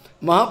way,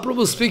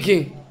 Mahaprabhu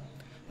speaking,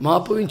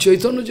 Mahaprabhu in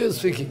Chaitanya is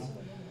speaking,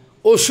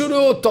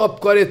 Osuro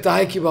top kare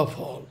tahe kiba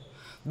fall.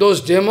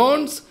 Those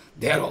demons,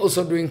 they are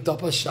also doing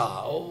tapasya.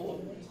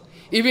 Oh.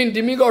 Even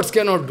demigods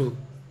cannot do.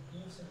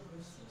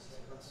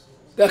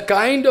 The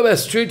kind of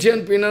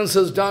Austrasian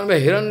penances done by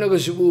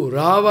Hiranyakasipu,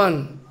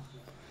 Ravan,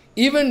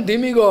 even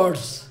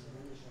demigods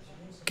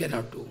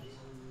cannot do.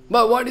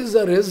 But what is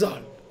the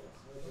result?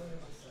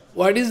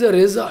 What is the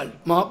result?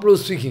 Mahaprabhu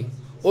speaking.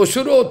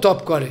 Osuro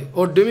top kare,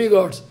 or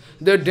demigods,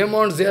 the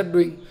demons they are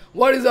doing.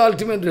 What is the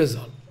ultimate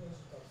result?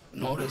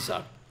 No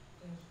result.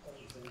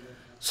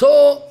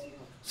 So,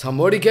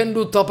 somebody can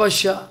do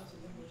tapasya.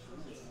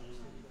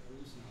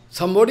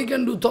 Somebody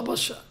can do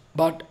tapasya.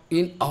 But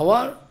in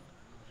our,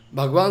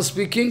 Bhagavan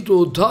speaking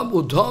to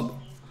Uddhava,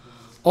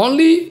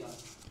 only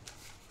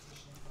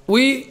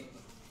we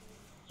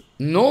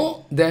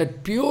know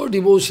that pure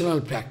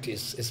devotional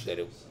practice is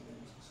very good.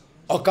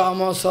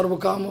 Akama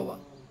sarvakama.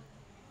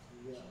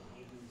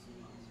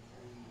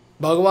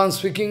 Bhagavan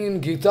speaking in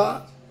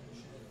Gita,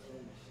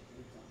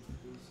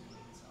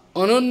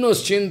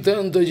 Ananyas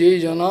chintayanta je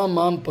jana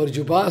mam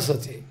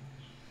parjupasate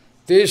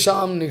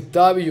tesham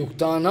niktavi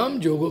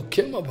yuktanam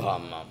yogokhyam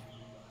abhamam.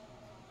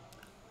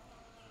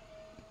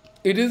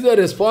 It is the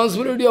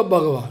responsibility of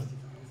Bhagavan.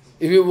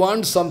 If you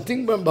want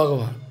something from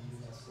Bhagavan,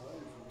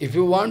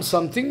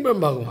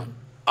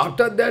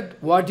 after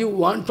that what you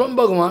want from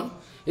Bhagavan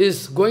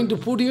is going to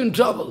put you in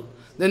trouble,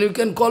 then you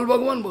can call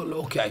Bhagavan,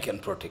 okay, I can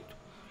protect.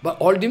 But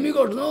all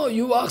demigods, no,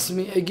 you ask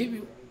me, I give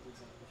you.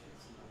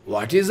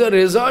 What is the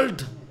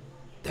result?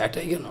 That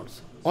I cannot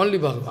say. Only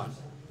Bhagavan.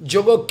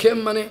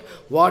 Jogokhyam mane,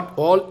 what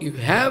all you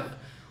have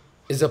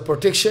is a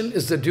protection,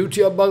 is the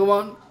duty of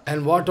Bhagavan,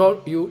 and what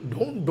all you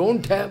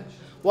don't have,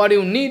 what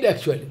you need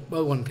actually,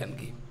 Bhagavan can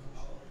give.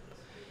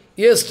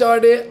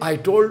 Yesterday I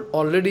told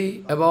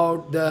already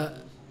about the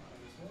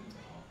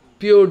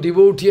pure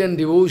devotee and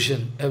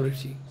devotion,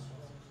 everything.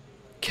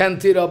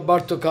 Kyantir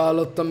abbartha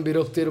kalattam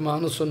viraktir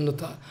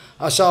manasunnata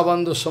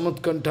asavandha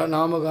samatkanta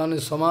namagane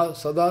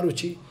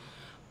sadaruchi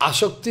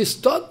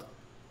ashaktistat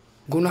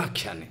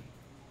gunakhyane.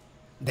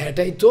 That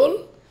I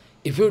told,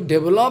 if you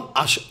develop,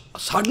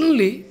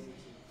 suddenly,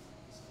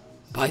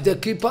 by the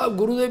kripa of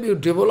Gurudev, you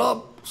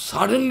develop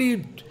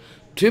suddenly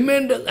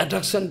tremendous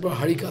attraction for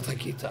Harikatha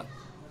Kirtan.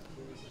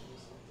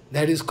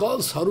 That is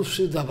called Sarup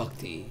Siddha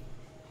Bhakti.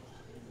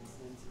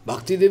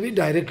 Bhakti Devi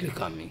directly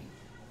coming.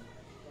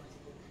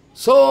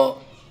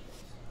 So,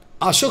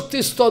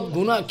 Asakti stat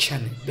guna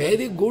kshane,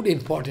 very good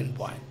important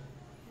point.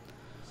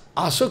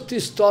 Asakti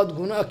stat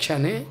guna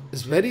kshane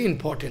is very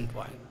important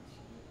point.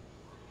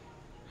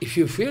 If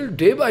you feel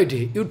day by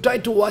day, you try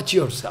to watch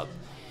yourself.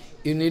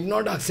 You need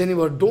not ask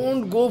anybody,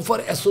 don't go for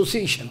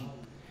association.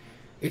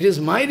 It is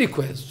my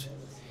request.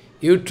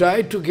 You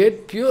try to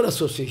get pure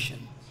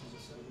association.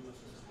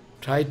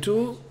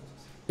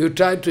 You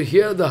try to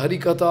hear the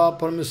Harikatha,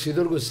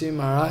 Paramahansa Goswami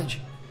Maharaj,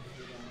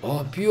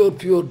 or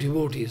pure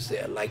devotees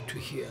there like to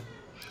hear.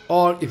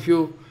 Or if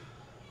you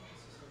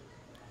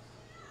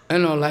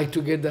like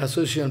to get the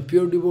association,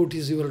 pure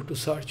devotees, you have to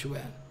search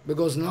well.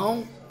 Because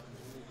now,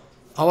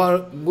 our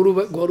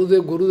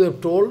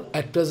Gurudev told,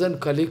 at present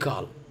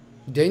Kalikal,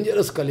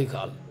 dangerous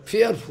Kalikal,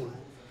 fearful.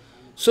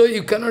 So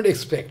you cannot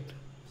expect.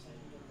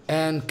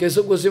 And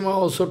Keshav Goswami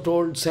also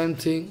told same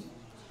thing.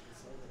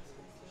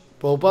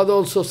 Prabhupada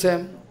also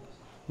same.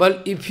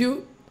 But if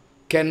you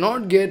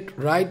cannot get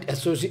right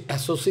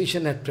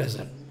association at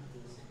present,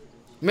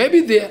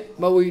 maybe there,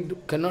 but we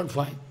cannot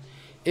find.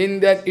 In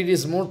that it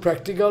is more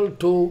practical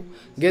to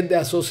get the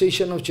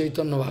association of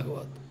Chaitanya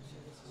Bhagavat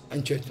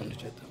and Chaitanya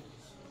Chaitanya.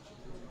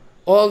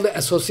 All the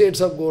associates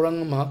of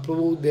Gauranga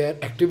Mahaprabhu, their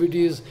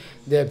activities,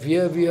 their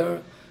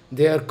behavior,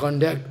 their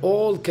conduct,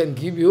 all can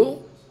give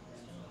you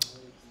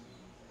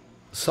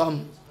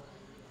some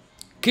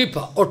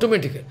kripa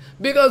automatically.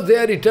 Because they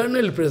are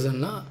eternally present,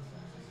 na?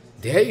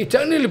 They are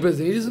eternally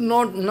present. It is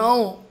not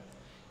now.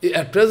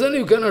 At present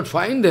you cannot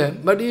find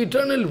them, but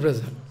eternally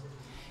present.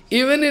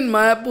 Even in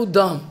Mayapur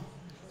Dham,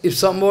 if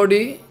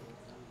somebody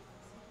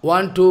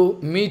want to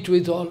meet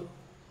with all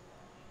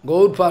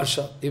Gaur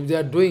Parsha, if they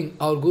are doing,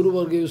 our Guru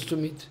Varga used to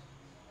meet.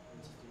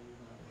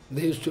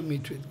 They used to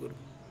meet with Guru.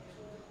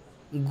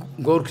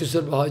 Gaur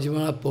Kishore Bhaji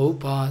Maharaj,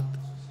 Prabhupada,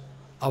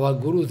 our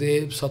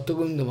Gurudev,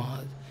 Satyagovinda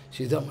Maharaj,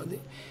 Siddhamadi.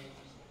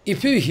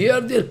 If you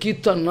hear their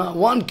kirtan,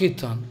 one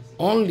kirtan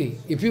only,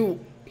 if you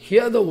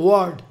hear the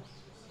word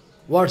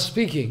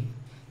speaking,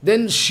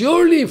 then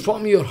surely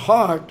from your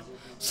heart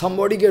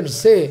somebody can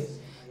say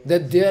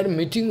that they are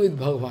meeting with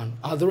Bhagavan.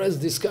 Otherwise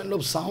this kind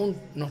of sound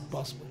not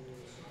possible.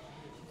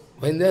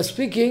 When they are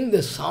speaking,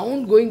 the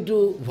sound going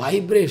to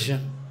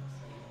vibration,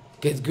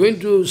 it's going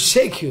to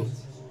shake you.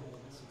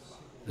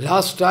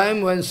 Last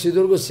time when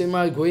Sridhar Goswami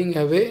was going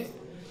away,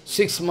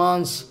 6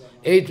 months,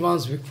 8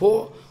 months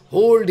before,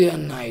 whole day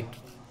and night,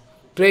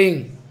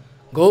 praying,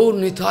 Gaur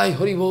Nithai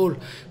Haribol,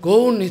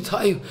 Gaur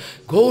Nithai,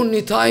 Gaur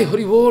Nithai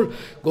Haribol,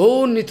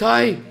 Gaur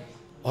Nithai,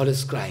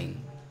 always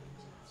crying.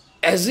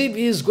 As if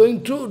he is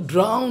going to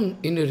drown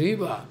in a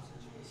river,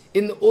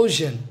 in the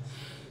ocean.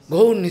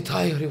 Gaur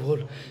Nithai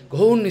Haribol,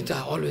 Gaur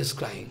Nithai, always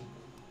crying.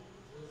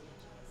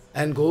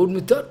 And Gaur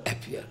Mithar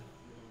appear.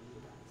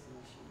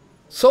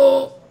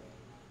 So,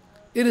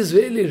 it is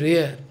really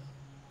rare.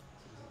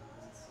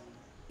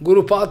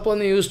 Guru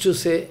Padpani used to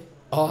say,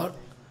 or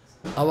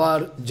our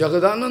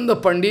Jagadananda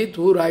Pandit,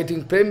 who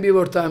writing Prem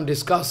Vivarta, I am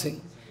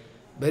discussing,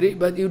 but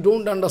you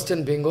don't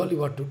understand Bengali,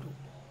 what to do.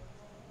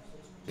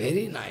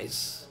 Very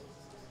nice.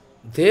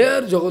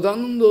 There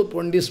Jagadananda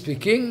Pandit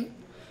speaking,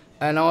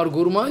 and our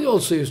Guru Maharaj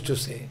also used to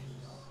say,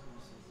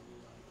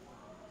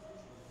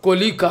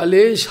 Koli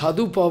kale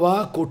sadhu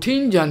pava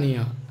kothin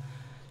janiya,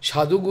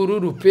 sadhu guru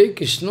rupe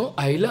Krishna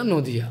aila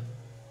nodiya.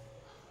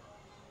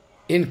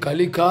 In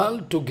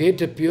Kalikal, to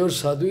get a pure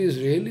sadhu is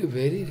really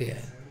very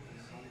rare.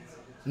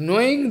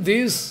 Knowing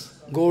this,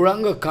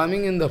 Gauranga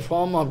coming in the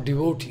form of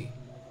devotee,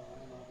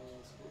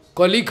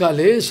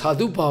 Kalikale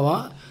sadhu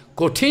pava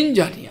kothin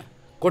janiya.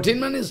 Kothin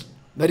man is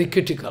very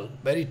critical,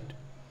 very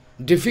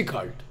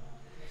difficult.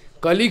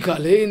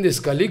 Kalikale, in this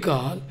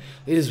Kalikal,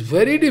 is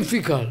very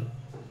difficult.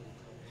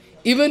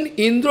 Even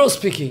Indra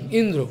speaking,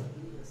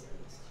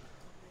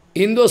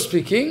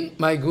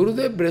 my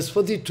Gurudev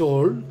Brihaspati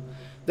told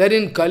that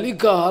in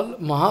Kalikal,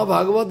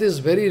 Mahabhagavat is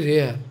very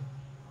rare.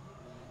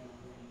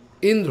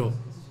 Indra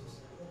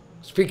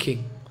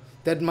speaking,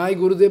 that my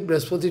Gurudev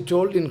Brihaspati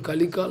told in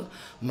Kalikal,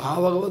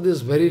 Mahabhagavat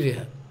is very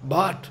rare.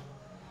 But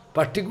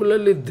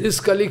particularly this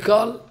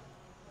Kalikal,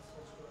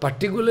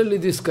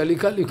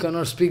 you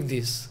cannot speak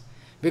this.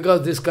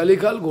 Because this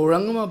Kalikal,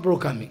 Gauranga Mahaprabhu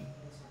coming.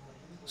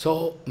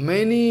 So,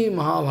 many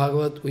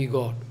Mahabhagavat we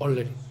got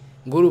already.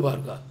 Guru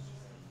Varga.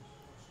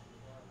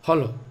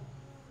 Follow.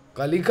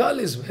 Kalikal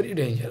is very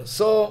dangerous.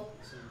 So,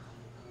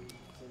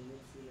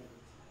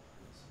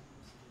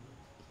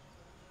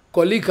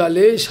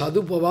 Kalikale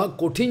sadhu pava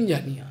kothin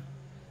janiya.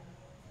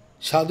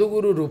 Sadhu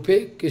Guru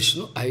rupe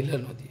Krishna aila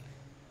nadi.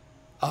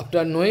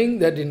 After knowing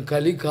that in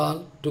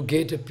Kalikal, to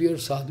get a pure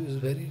sadhu is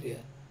very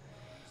rare.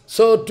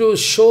 So, to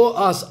show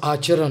us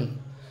acharan,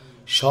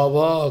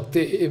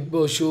 Shabhakti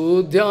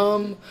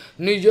Ibhasudhyam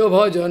Nija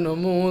Bhajan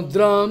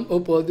Mudram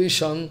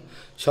Upadisham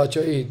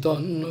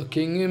Sachaitan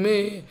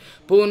Kingme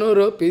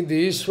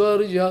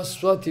Punarapidishwar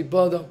Jaswati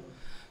Padam.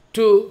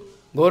 To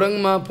Gauranga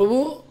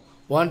Mahaprabhu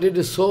wanted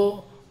to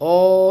show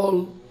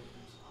all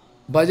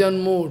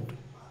bhajan mode,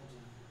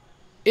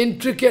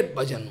 intricate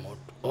bhajan mode,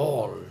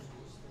 all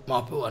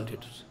Mahaprabhu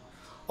wanted to show.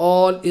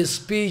 All his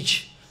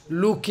speech,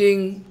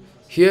 looking,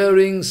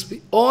 hearing,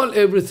 all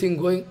everything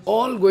going,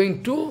 all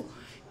going to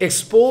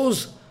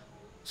expose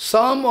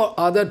some or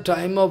other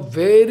time of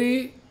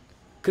very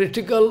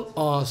critical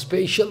or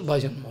special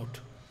bhajan mode.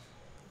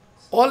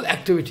 All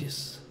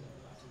activities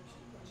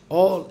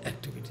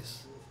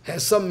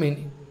has some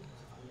meaning.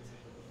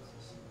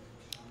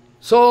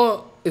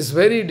 So, it's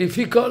very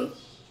difficult.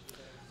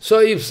 So,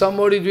 if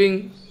somebody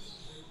doing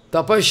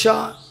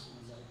tapasya,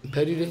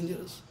 very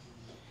dangerous.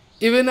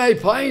 Even I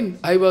find,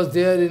 I was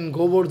there in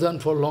Govardhan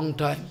for a long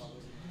time.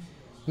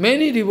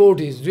 Many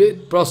devotees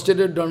did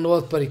prostrated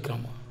Dandavat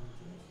Parikrama.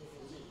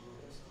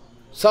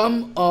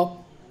 Some of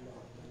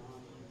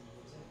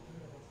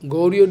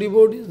Gauriya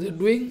devotees, they are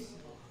doing,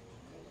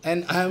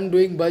 and I am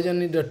doing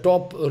bhajan in the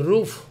top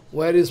roof,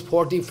 where is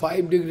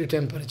 45-degree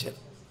temperature.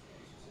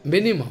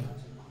 Minimum.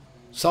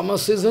 Summer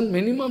season,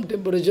 minimum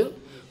temperature,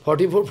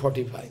 44,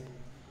 45.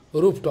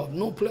 Rooftop,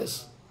 no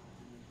place.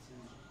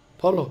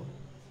 Follow.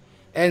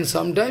 And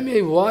sometimes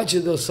I watch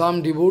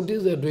some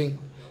devotees,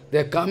 they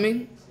are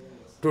coming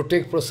to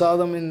take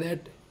prasadam in that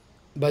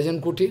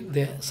bhajan kuti,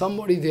 there,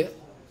 somebody there.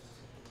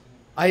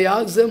 I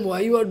ask them,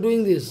 why you are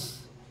doing this?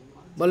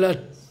 Well, a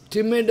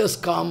tremendous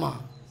karma.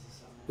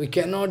 We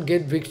cannot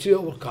get victory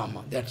over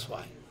karma, that's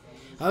why.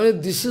 I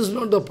mean, this is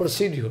not the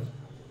procedure.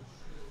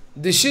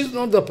 This is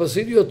not the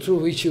procedure through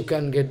which you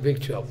can get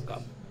victory over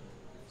karma.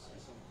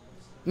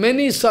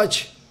 Many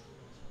such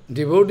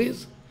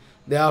devotees,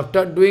 they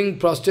after doing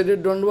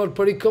prostrated Dandavat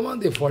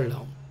Parikrama, they fall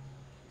down.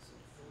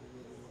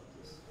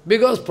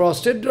 Because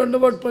prostrated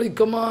Dandavat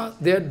Parikrama,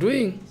 they are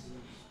doing.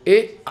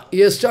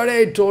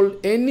 Yesterday I told,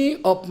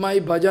 any of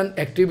my bhajan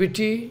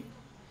activity,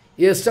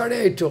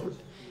 yesterday I told,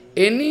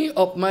 any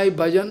of my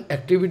bhajan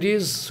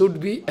activities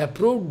should be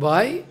approved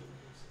by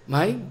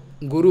my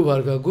Guru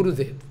Varga,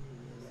 Gurudev.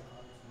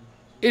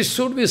 It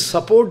should be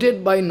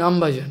supported by Nam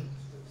Bhajan.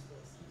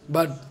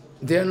 But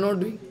they are not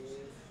doing.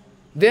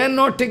 They are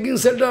not taking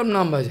shelter of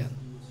Nam Bhajan.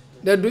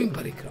 They are doing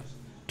parikram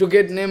to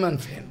get name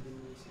and fame.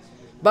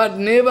 But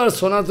never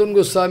Sanatana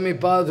Goswami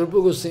Pa,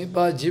 Rupa Goswami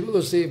Pa, Jiva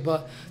Goswami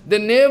Pa, they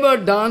never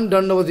done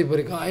Dandavati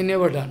Parikrama. I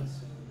never done.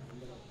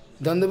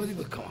 Dandavati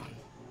Parikrama.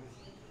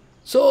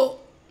 So,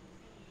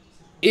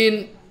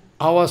 in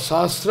our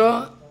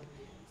Shastra,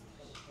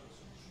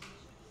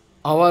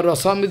 our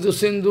Rasamrita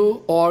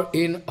Sindhu, or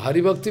in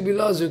Hari Bhakti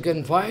Vilas, you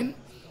can find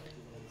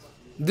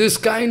this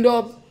kind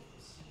of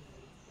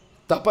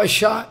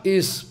tapasya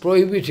is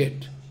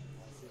prohibited.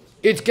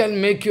 It can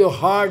make your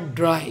heart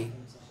dry.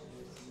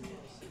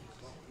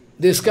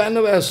 This kind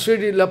of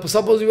austerity,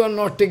 suppose you are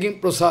not taking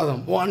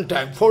prasadam one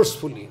time,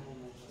 forcefully.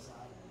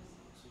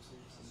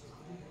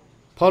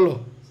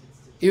 Follow.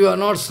 You are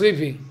not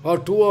sleeping, or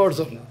 2 hours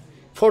only.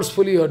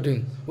 Forcefully you are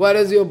doing,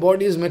 whereas your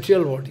body is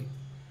material body.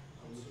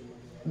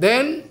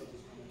 Then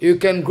you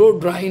can grow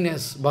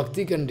dryness,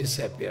 bhakti can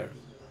disappear.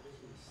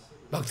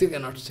 Bhakti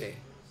cannot stay.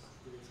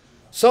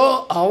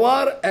 So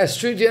our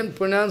Australian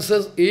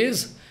pronounces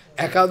is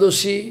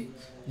Ekadashi,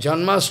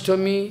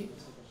 Janmashtami,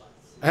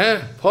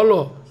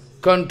 follow,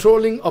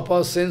 controlling of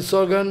our sense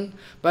organ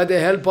by the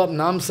help of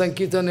Nam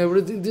Sankirtan,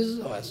 everything, this is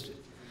our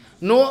Australian.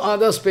 No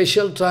other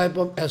special type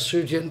of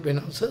Australian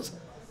pronounces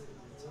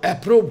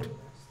approved.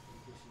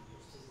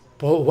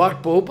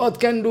 What Prabhupada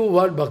can do,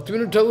 what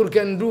Bhaktivinoda Thakur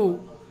can do,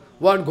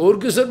 what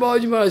Gaurkishore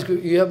Balaji Maharaj can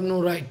do, you have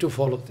no right to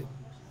follow them.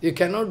 You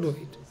cannot do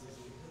it.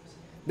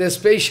 They are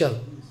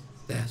special.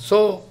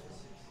 So,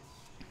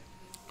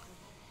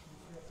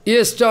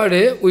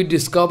 yesterday we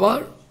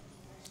discovered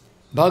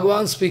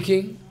Bhagavan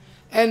speaking,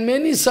 and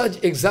many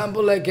such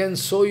examples I can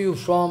show you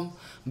from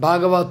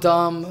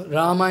Bhagavatam,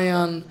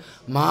 Ramayana,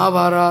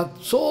 Mahabharata,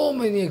 so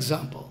many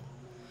examples,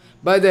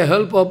 by the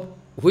help of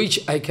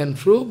which I can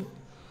prove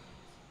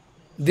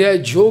their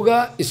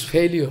yoga is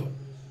failure.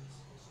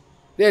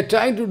 They are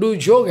trying to do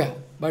yoga,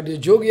 but the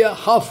yoga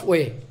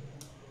halfway,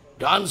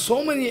 done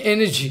so many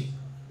energy,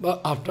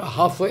 but after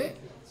halfway,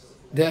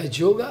 their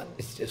yoga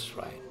is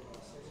destroyed.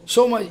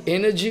 So much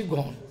energy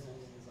gone.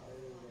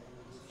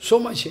 So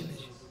much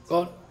energy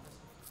gone.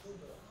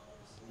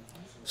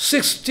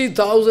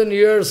 60,000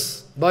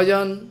 years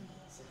bhajan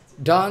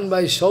done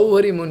by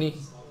Saubhari Muni.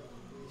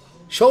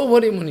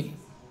 Saubhari Muni.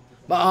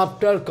 But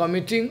after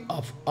committing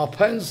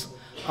offense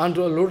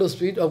unto a lotus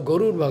feet of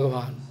Guru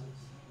Bhagavan,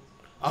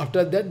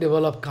 after that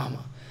developed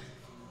karma.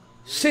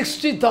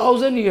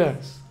 60,000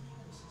 years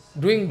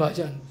doing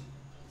bhajan.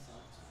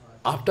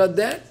 After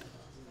that,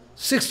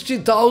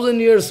 60,000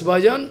 years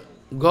bhajan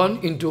gone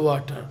into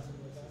water.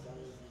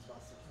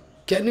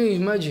 Can you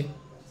imagine?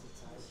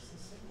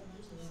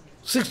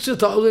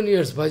 60,000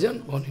 years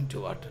bhajan gone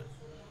into water.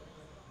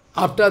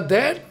 After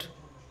that,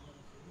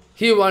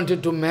 he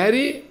wanted to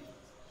marry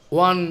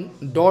one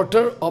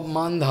daughter of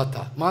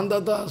Mandhata.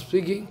 Mandhata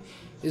speaking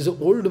is an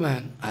old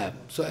man.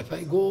 So if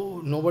I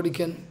go, nobody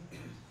can.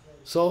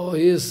 So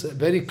he is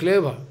very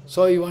clever.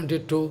 So he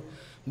wanted to,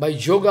 by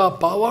yoga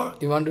power,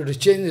 he wanted to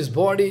change his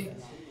body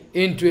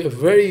into a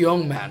very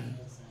young man.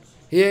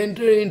 He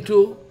entered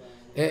into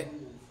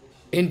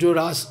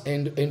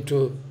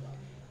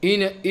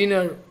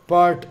inner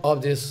part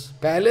of this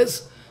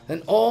palace.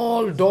 then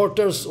all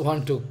daughters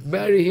want to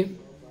marry him.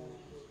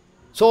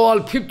 So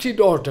all 50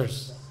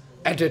 daughters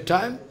at a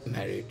time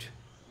married.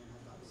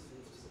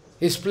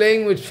 He's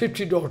playing with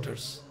 50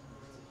 daughters.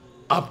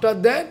 After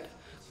that,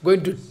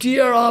 going to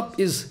tear up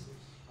his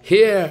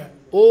hair.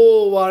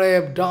 Oh, what I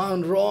have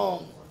done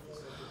wrong.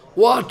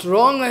 What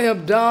wrong I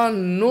have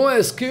done, no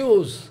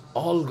excuse.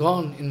 All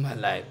gone in my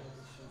life.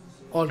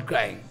 All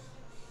crying.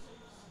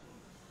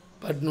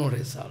 But no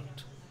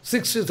result.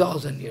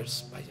 60,000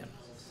 years, Bhajan.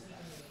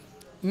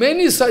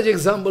 Many such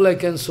examples I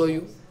can show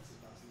you.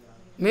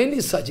 Many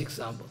such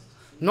examples.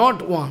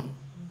 Not one.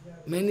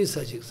 Many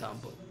such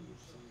examples.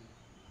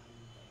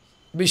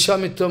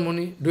 Vishwamitra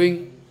Muni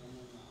doing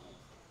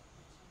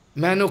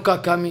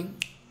Manoka coming,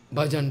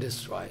 Bhajan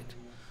destroyed.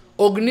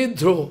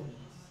 Ognidhra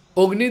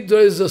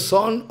is the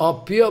son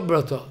of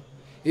Priyabrata.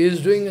 He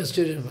is doing a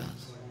student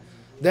dance.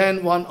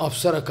 Then one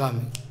Apsara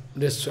coming,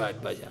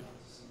 destroyed Bhajan.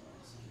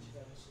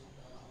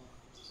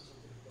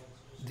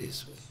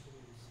 This way.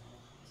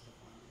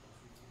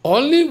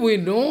 Only we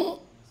know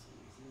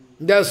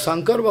that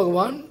Shankar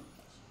Bhagavan,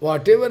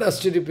 whatever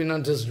Astiri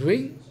Penance is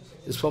doing,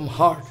 is from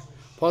heart,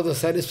 for the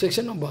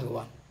satisfaction of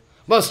Bhagavan.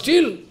 But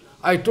still,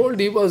 I told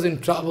he was in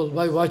trouble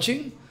by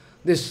watching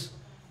this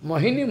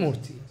Mohini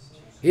Murti.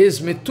 He is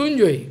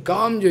Mrityunjay,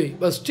 Kamjay,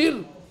 but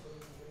still,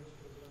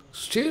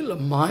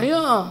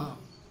 Maya.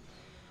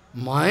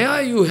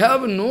 Maya, you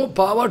have no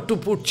power to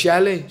put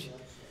challenge.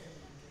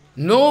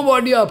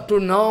 Nobody up to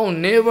now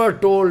never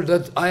told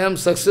that I am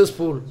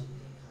successful.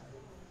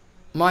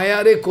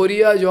 Maya re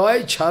koriya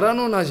joy,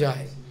 charano na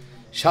jai.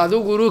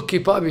 Sadhu Guru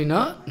kipa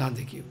bina na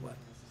dekhi.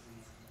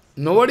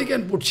 Nobody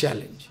can put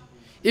challenge.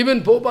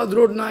 Even Prabhupada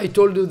wrote, I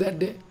told you that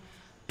day,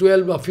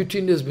 12 or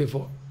 15 days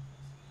before.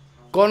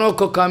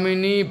 Kanaka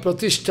kamini,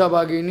 pratishtha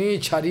bhagini,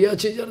 chariya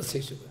chejara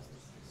seshu.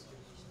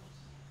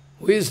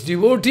 Who is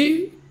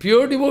devotee,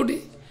 pure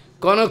devotee,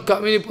 Kanaka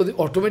kamini,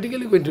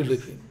 automatically going to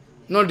leave him.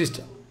 Not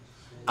disturb.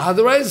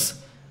 Otherwise,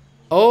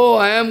 oh,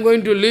 I am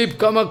going to leave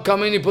Kamak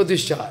kamini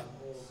pratishtha.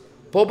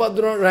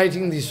 Prabhupada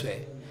writing this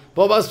way.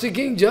 Prabhupada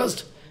speaking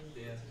just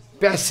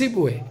passive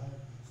way,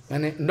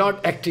 and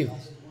not active.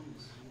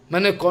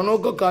 Mane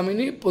Kanaka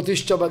kamini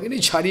pratishtha bhagini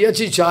chariya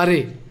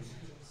chare.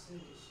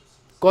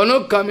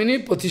 Kanaka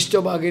kamini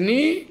pratishtha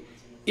bhagini,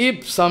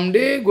 if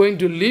someday going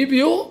to leave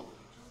you,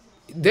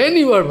 then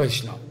you are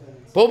Vaishnava.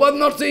 Prabhupada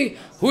not saying,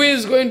 who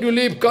is going to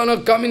leave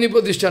Kanaka kamini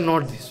pratishtha,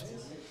 not this.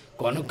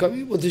 Kanaka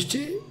kamini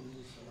pratishtha,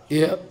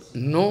 you have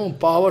no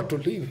power to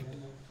leave it.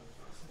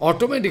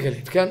 Automatically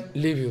it can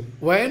leave you.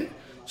 When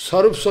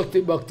Sarup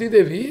Shakti Bhakti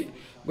Devi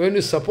going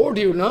to support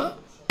you, na,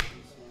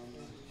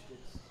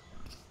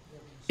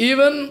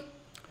 even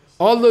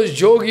all those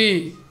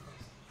yogi,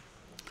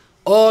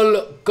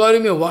 all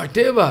karma,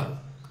 whatever,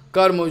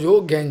 karma,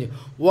 yoga, ganja,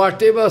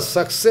 whatever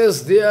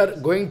success they are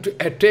going to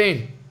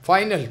attain,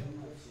 finally,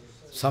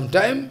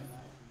 sometime,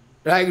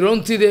 like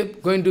Granthi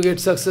Dev going to get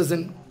success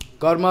in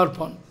karma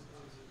arpan,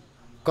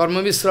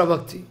 karma misra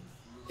bhakti,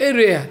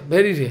 rare,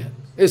 very rare,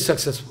 is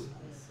successful.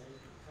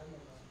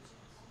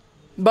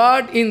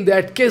 But in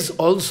that case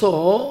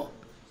also,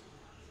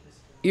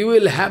 you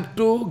will have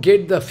to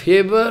get the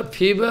favor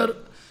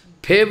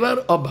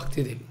of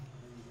Bhakti Devi.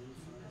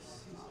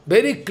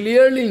 Very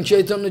clearly in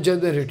Chaitanya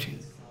Charitamrita written.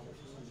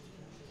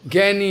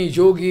 Jnani,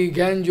 Yogi,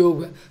 Gyan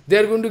Yoga, they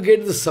are going to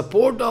get the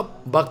support of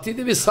Bhakti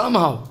Devi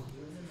somehow.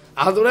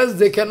 Otherwise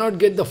they cannot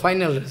get the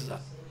final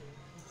result.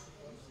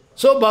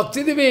 So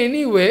Bhakti Devi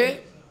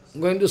anyway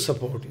going to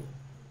support you.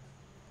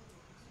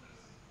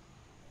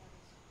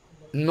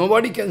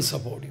 Nobody can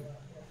support you.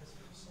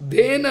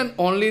 Then and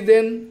only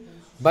then,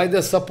 by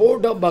the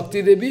support of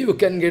Bhakti Devi, you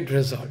can get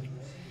result.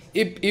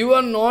 If you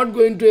are not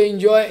going to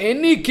enjoy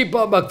any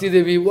kippa Bhakti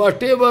Devi,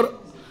 whatever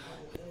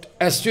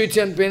ascetic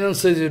and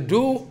penances you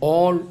do,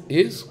 all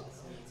is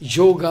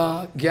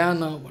yoga,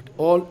 jnana,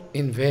 all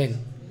in vain,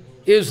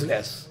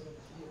 useless.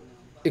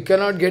 You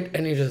cannot get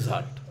any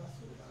result.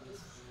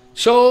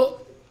 So,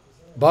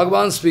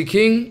 Bhagavan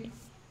speaking,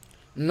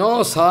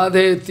 no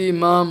sadheti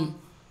mam,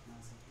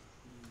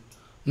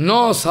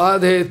 no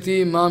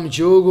sadheti mam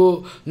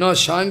yogo, no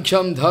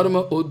shankyam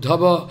dharma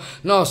uddhava,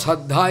 no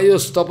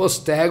sadhayos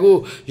tapas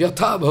tyago,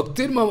 yatha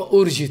bhaktir mam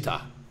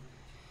urjita.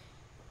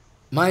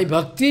 My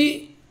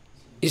bhakti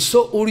is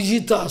so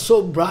urjita,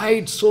 so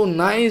bright, so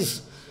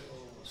nice,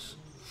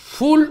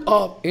 full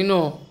of,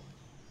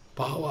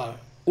 power.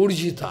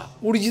 Urjita.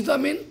 Urjita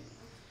means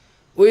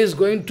who is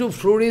going to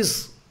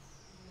flourish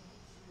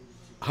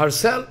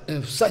herself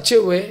in such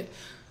a way,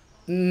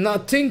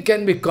 nothing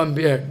can be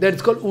compared. That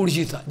is called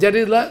Urjita. That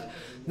is like,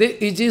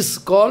 it is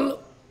called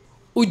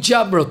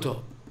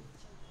Ujjabrato.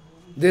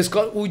 This is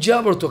called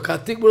Ujjabrato.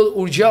 Kartik Brato,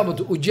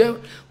 Ujjabrato.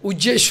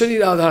 Ujjeshwari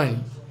Radharani.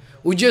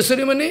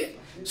 Ujjeshwari means,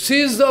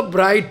 she is the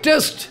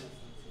brightest,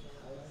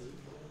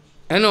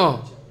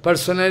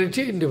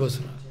 personality in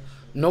devotion.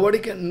 Nobody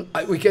can,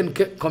 we can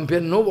compare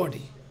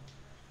nobody.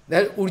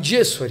 That is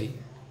Ujjeshwari.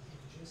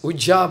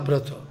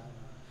 Ujjabrato.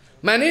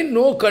 Meaning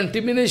no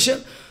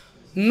contamination,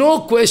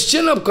 no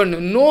question of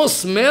contamination, no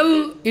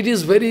smell, it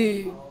is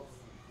very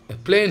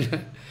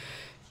plain.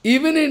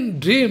 Even in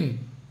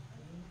dream,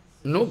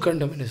 no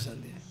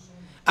contamination there.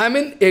 I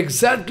mean,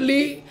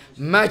 exactly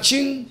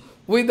matching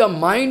with the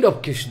mind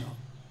of Krishna.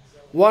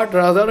 What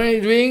Radharani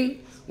is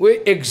doing, we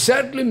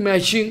exactly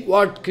matching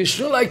what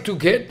Krishna like to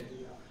get.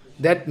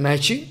 That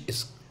matching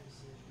is.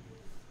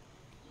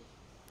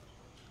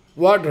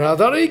 What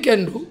Radharani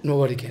can do,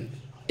 nobody can do.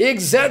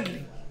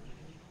 Exactly.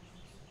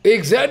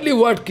 Exactly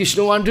what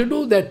Krishna wants to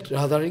do, that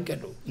Radharani can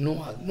do.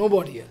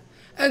 Nobody else.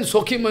 And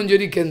Sokhi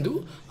Manjari can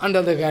do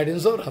under the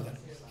guidance of Radharani,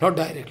 not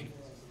directly.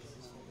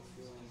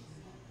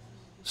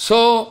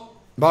 So,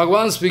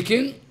 Bhagavan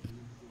speaking,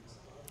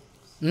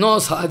 no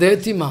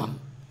sadhyati mam.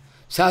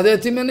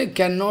 Sadhyati means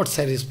cannot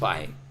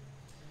satisfy.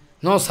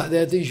 No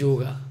sadhyati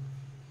yoga.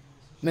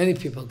 Many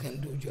people can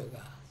do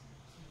yoga.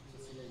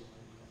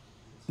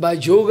 By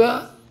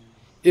yoga,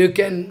 you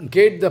can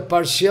get the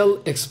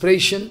partial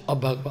expression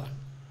of Bhagavan.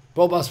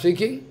 Prabhupada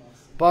speaking,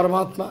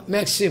 Paramatma,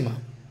 maximum.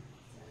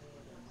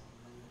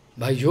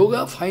 By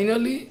yoga,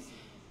 finally,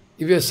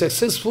 if you are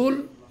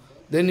successful,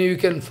 then you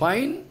can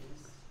find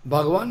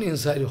Bhagavan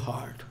inside your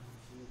heart.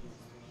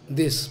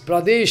 This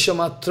Pradesha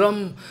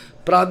Matram,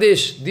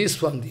 Pradesh,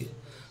 this one, this.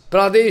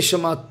 Pradesha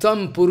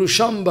Matram,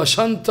 Purusham,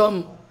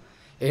 Vasantam,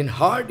 in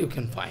heart you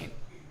can find.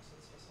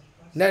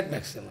 That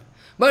maximum.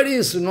 But it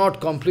is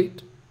not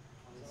complete.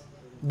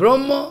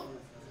 Brahma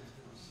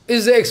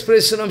is the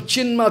expression of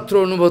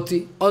Chinmatra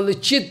Anubhati, only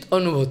Chit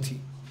Anubhati.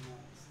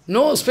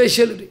 No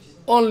speciality,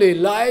 only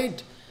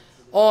light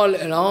all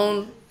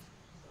around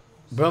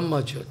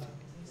Brahma Jyoti.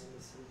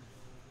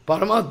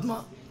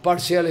 Paramatma,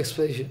 partial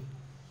expression.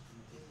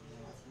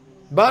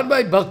 But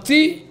by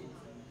bhakti,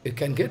 you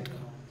can get.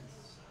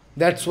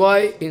 That's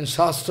why in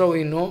Shastra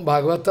we know,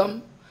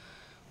 Bhagavatam,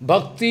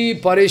 Bhakti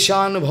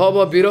pareshan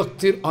bhava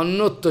viraktir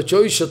annotta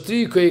choi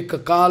satrika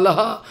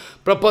kakalaha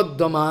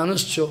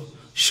prapaddamanascha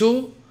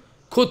shu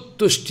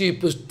khuttushti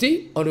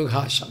pusti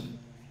anughasam.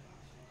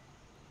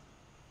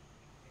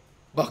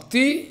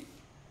 Bhakti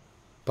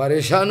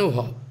pareshanu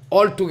bhava,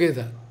 all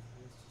together.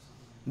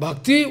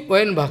 Bhakti,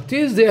 when bhakti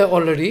is there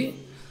already,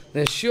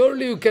 then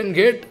surely you can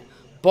get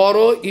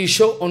paro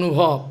isho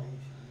anubhav,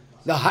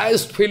 the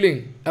highest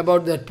feeling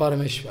about that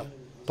Parameshwar,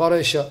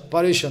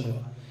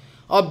 pareshanubhav.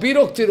 Or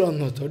viraktir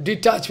annata,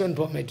 detachment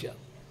from material.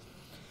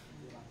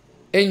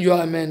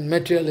 Enjoyment,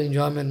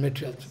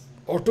 material,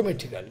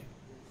 automatically.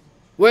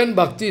 When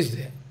bhakti is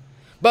there.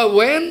 But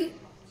when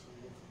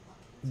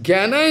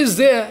jnana is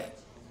there,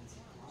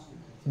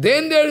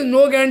 then there is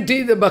no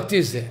guarantee that bhakti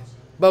is there.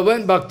 But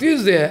when bhakti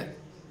is there,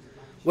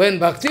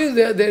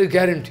 there is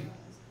guarantee.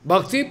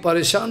 Bhakti,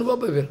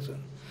 pareshanubhava, viraktir.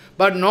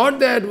 But not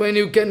that when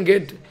you can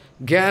get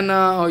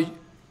jnana or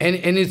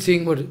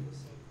anything, but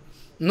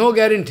no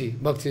guarantee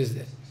bhakti is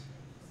there.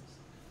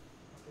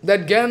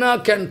 That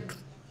jnana can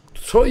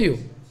throw you.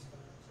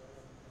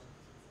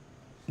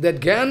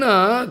 That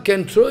jnana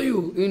can throw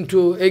you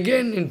into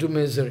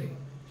misery.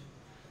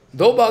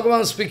 Though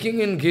Bhagavan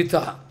speaking in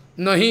Gita,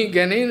 nahi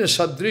jnanena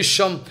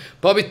sadrisham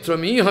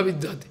pavitramiha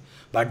vidyate.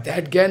 But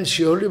that jnana,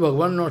 surely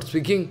Bhagavan not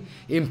speaking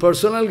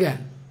impersonal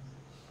jnana.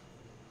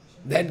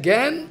 That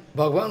jnana,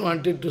 Bhagavan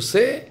wanted to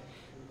say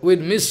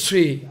with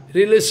mystery,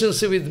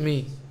 relationship with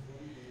me.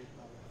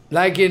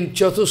 Like in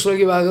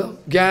Chatusragi Bhagavatam,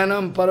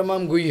 Jnanam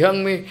Paramam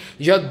Guhyang me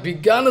Yad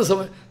Vijnana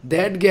Samay,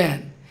 that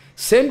Jnana,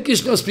 same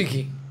Krishna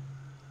speaking.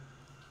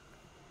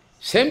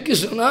 Same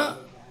Krishna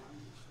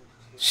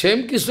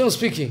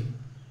speaking.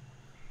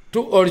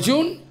 To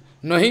Arjun,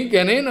 Nahi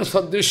Jnanena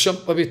Sadrisham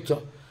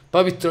Pavitra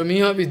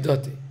Miha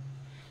Vidyate.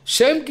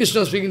 Same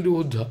Krishna speaking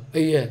to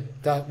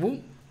Uddhava.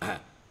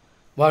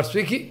 What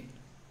speaking?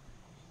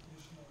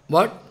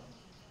 What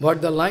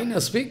the line I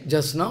speak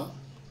just now?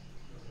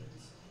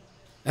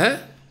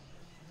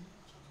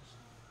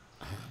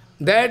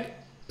 That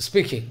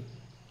speaking.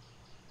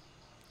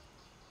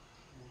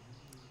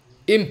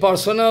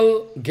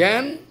 Impersonal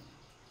jnana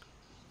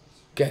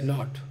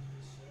cannot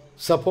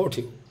support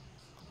you.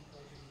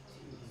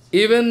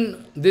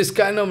 Even this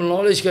kind of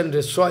knowledge can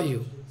destroy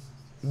you.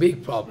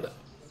 Big problem.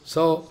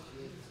 So,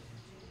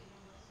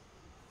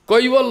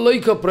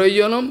 Kaivallaika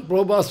prayojanam,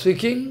 Prabhupada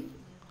speaking,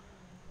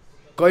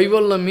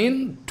 Kaivalla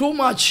means too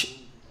much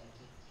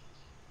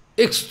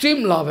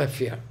extreme love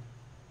affair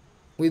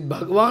with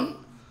Bhagavan,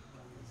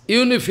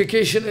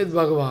 unification with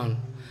Bhagavan.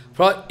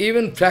 For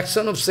even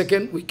fraction of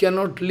second, we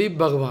cannot leave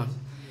Bhagavan.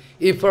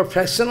 If for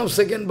fraction of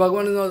second,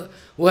 Bhagavan is not,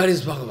 where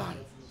is Bhagavan?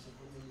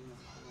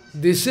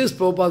 This is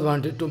Prabhupada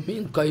wanted to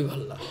mean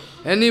Kaivalla.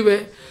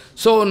 Anyway,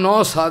 so no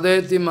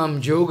sadhayati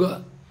mam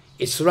yoga,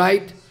 it's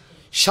right.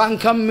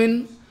 Shankham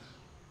means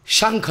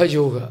Shankha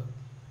yoga.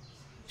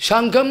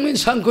 Shankham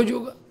means Shankha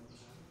yoga.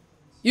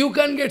 You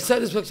can get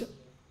satisfaction.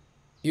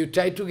 You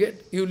try to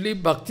get, you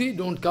leave bhakti,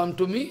 don't come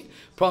to me.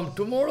 From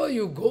tomorrow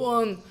you go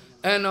on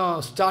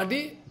and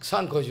study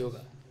Sankha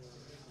Yoga.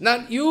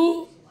 Now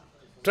you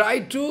try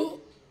to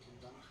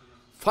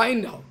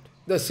find out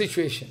the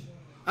situation.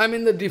 I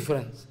mean the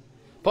difference.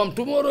 From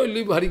tomorrow you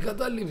leave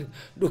Harikatha, leave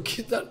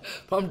Dukkhitar.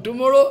 From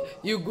tomorrow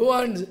you go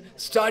and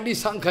study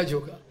Sankha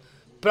Yoga,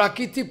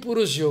 Prakriti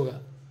Purush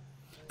Yoga.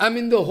 I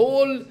mean the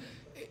whole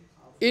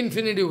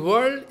infinity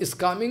world is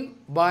coming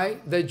by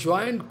the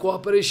joint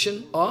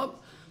cooperation of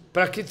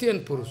Prakriti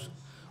and Purusha.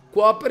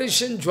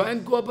 Cooperation,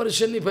 joint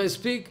cooperation, if I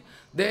speak,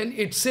 then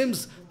it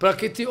seems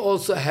Prakriti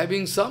also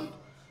having some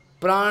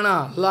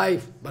prana,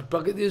 life, but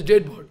Prakriti is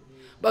dead body.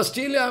 But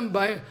still I am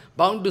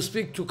bound to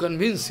speak to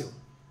convince you.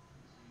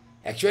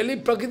 Actually,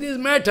 Prakriti is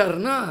matter,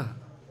 na?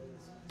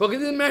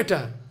 Prakriti is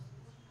matter.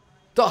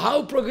 So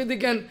how Prakriti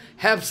can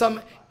have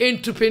some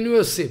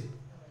entrepreneurship?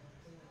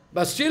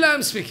 But still I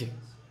am speaking,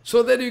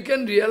 so that you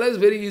can realize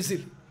very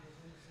easily.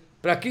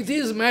 Prakriti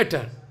is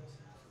matter.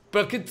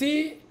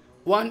 Prakriti,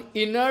 one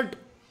inert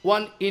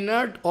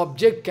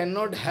object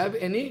cannot have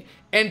any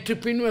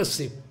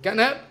entrepreneurship. Can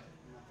have?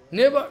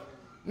 Never.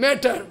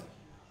 Matter.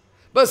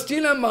 But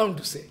still I am bound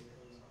to say.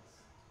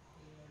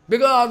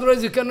 Because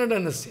otherwise you cannot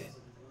understand.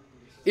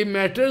 If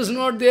matter is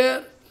not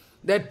there,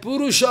 that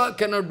Purusha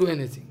cannot do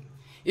anything.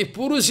 If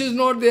Purusha is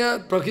not there,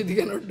 Prakriti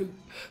cannot do.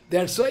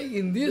 That's why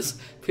in this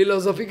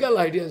philosophical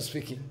idea I am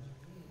speaking.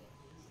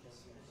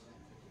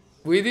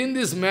 Within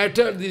this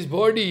matter, this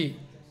body,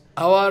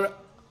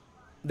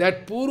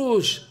 that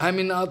Purush, I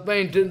mean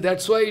Atma,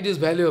 that's why it is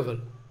valuable.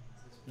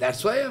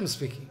 That's why I am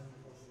speaking.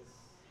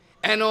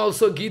 And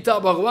also Gita,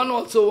 Bhagavan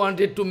also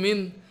wanted to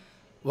mean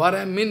what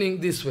I am meaning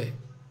this way.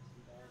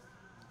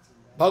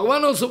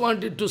 Bhagavan also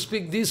wanted to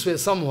speak this way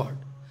somewhat.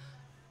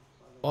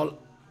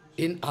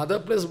 In other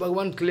place,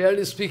 Bhagavan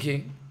clearly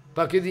speaking,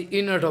 Prakriti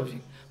inert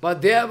object.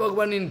 But there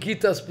Bhagavan in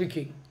Gita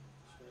speaking,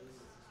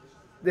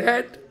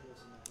 that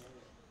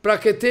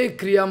Prakriti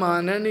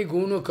kriyamanani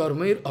gunu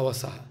karmair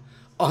avasaha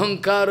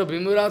ahankara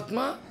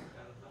vimuratma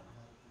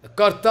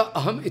karta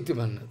aham iti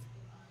bhannati.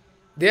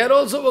 There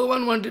also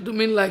Bhagavan wanted to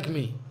mean like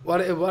me.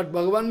 What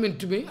Bhagavan meant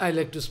to me, I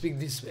like to speak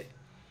this way.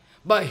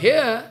 But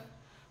here,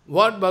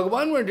 what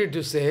Bhagavan wanted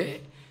to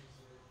say,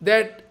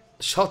 that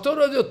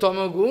Sataraja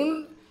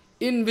Tamagun,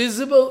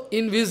 invisible.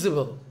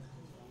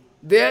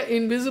 They are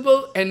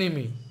invisible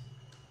enemy.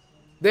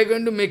 They are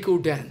going to make you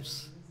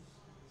dance.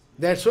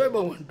 That's why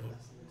Bhagavan told.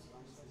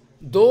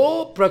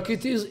 Though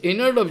Prakriti is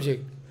inert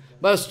object,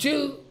 but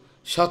still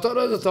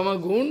Sataraja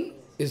Tamagun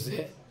is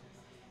there.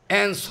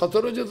 And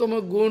Sataraja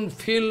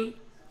Tamagun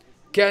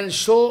can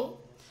show,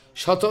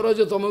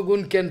 Sataraja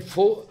Tamagun can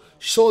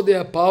show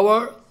their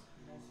power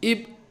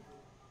if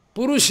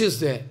Purush is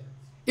there.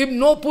 If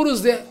no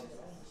Purush there,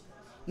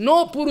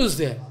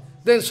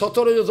 then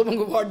Sataraja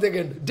Tamagun, what they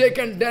can do? They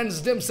can dance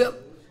themselves.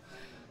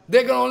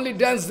 They can only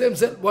dance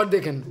themselves, what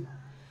they can do.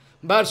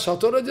 But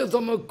Sataraja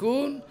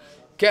Tamagun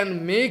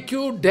can make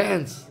you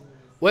dance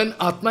when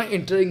Atma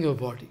entering your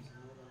body.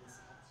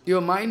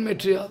 Your mind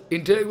material,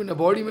 entering with the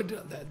body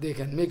material, they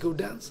can make you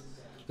dance.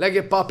 Like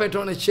a puppet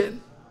on a chain.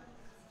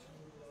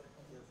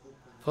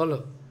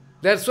 Follow.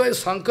 That's why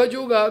Sankhya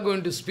Yoga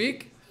going to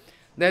speak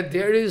that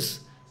there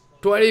is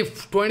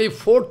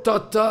 24th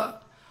tattva,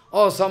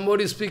 or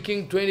somebody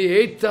speaking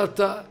 28th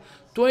tattva,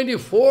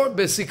 24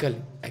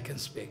 basically I can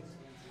speak.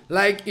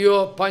 Like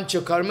your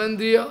Pancha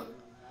Karmendriya,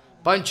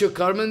 Pancha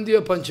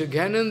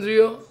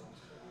Gyanendriya,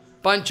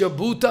 Pancha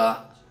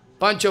Bhuta,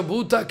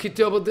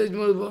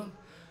 Kityapatejmurva,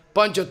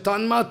 Pancha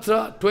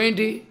Tanmatra,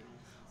 20,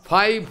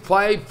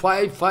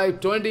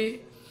 5,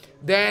 20,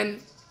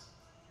 then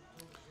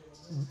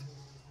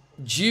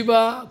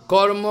Jiva,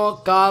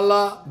 Karma,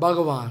 Kala,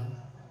 Bhagavan.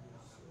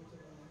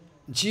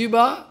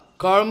 Jiva,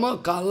 Karma,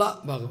 Kala,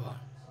 Bhagavan.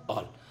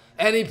 All.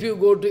 And if you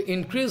go to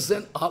increase,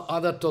 then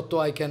other tattva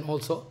I can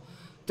also.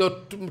 The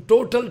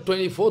total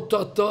 24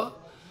 tattva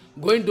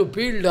going to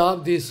build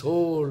up this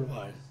whole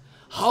world.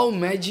 How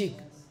magic!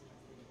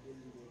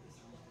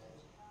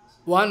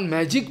 One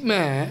magic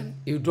man,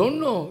 you don't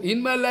know.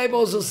 In my life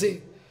also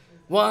see,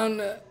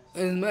 one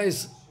in my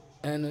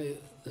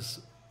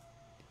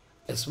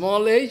a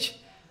small age,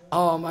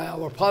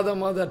 our father,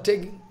 mother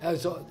taking, I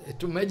saw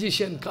two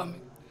magician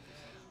coming.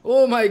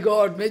 Oh my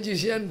God,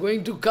 magician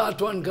going to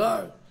cut one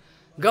girl.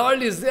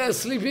 Girl is there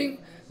sleeping,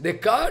 they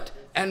cut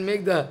and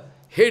make the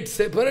head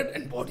separate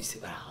and body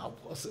separate. How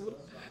possible?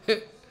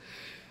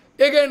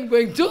 Again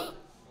going to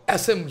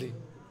assembly.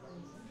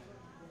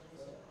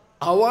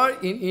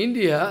 In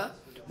India,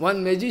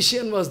 one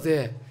magician was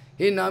there.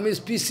 His name is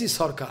P.C.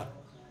 Sarkar.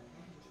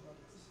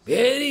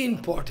 Very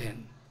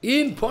important.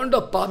 In front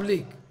of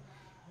public.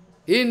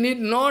 He need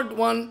not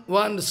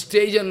one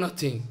stage or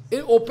nothing.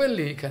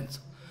 Openly he can.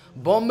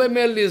 Bombay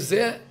Mail is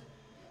there.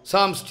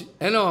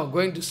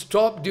 Going to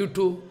stop due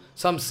to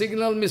some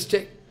signal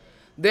mistake.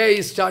 There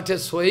he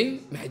started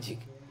showing magic.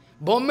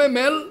 Bombay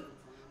Mail,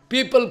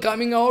 people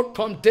coming out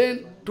from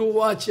 10 to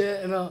watch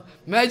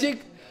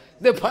magic.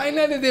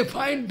 Finally they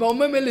find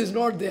Bombay Mail is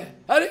not there.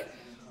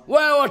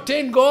 Why our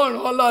tent gone?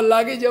 All our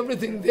luggage,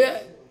 everything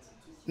there.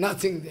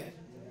 Nothing there.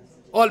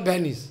 All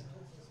vanished.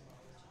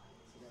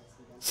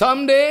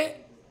 Someday,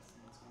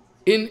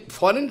 in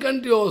foreign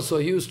country also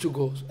he used to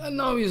go. And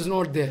now he is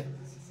not there.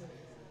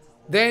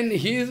 Then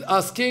he is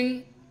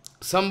asking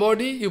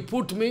somebody, you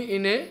put me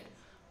in a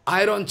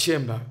iron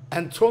chamber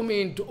and throw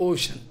me into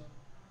ocean.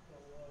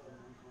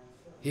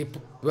 He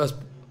was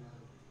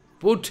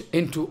put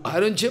into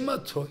iron chamber,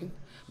 throwing.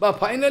 But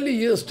finally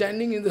he is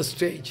standing in the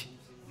stage.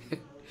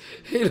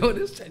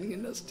 is standing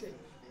in the stage.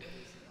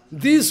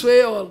 This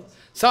way all.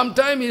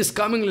 Sometimes he is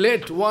coming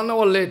late, 1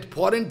 hour late.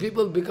 Foreign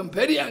people become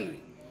very angry.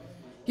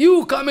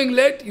 You coming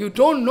late, you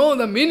don't know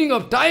the meaning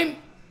of time.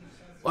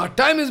 What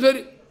time is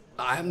very...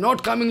 I am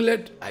not coming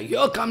late. You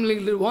are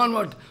coming late,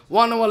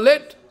 1 hour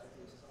late.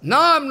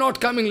 Now I am not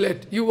coming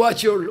late. You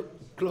watch your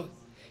clothes.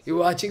 You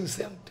watching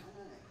them.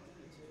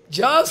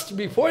 Just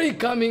before he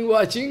coming,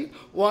 watching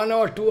 1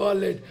 hour, 2 hours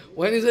late.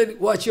 When he said,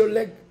 watch your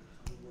leg,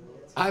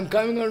 I am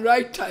coming on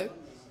right time.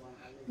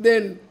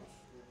 Then,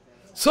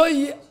 so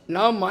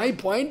now my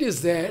point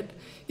is that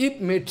if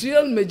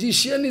material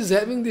magician is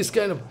having this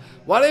kind of,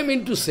 what I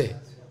mean to say,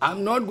 I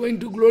am not going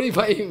to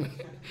glorify him.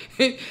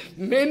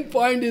 Main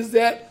point is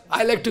that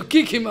I like to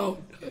kick him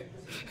out.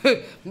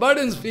 But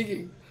in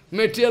speaking,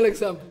 material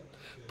example.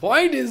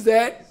 Point is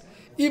that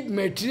if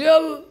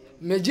material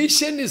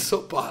magician is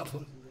so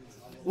powerful,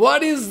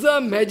 what is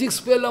the magic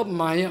spell of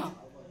Maya?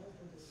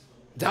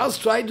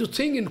 Just try to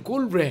think in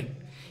cool brain.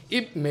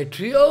 If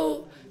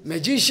material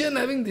magician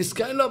having this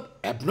kind of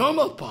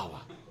abnormal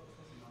power,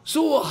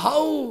 so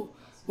how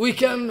we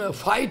can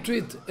fight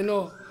with,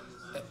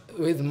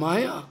 with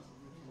Maya?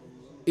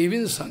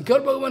 Even Shankar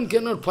Bhagavan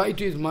cannot fight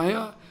with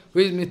Maya, who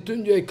is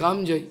Mrityunjay,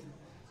 Kamjay.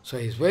 So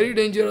he is very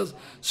dangerous.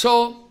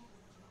 So,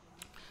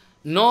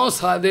 no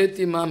sadhet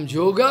imam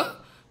yoga,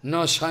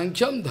 no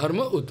sankham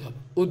dharma uddhava.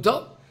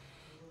 Uddhava,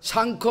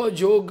 Sankha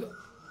yoga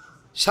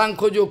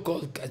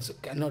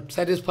cannot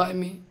satisfy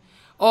me,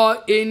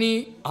 or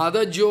any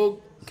other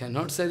yoga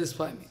cannot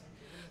satisfy me.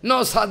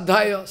 No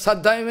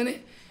sadhaya means,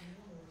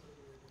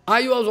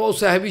 I was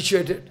also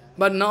habituated,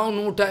 but now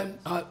no time,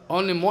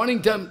 only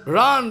morning time,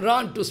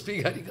 run to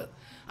speak Harikatha.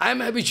 I am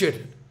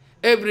habituated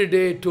every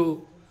day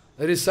to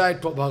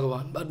recite for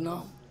Bhagavan, but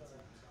now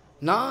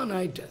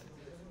night time.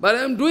 But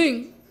I am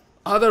doing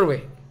other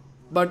way,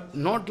 but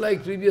not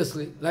like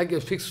previously, like a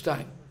fixed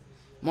time,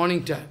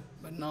 morning time.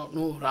 But now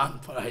no run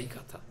for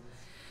Harikatha.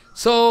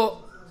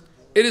 So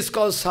it is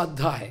called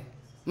sadhaya.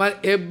 But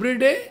every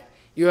day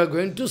you are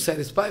going to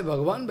satisfy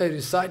Bhagavan by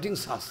reciting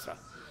Shastra.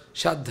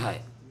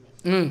 Sadhaya.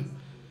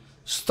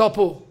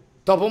 Stapo.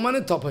 Tapo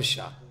means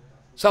tapasya.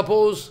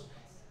 Suppose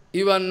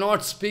you are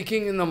not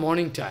speaking in the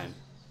morning time,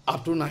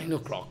 up to 9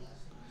 o'clock.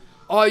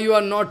 Or you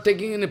are not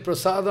taking any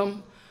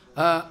prasadam,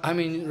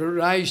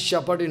 rice,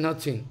 chapati,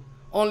 nothing.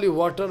 Only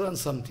water and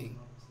something.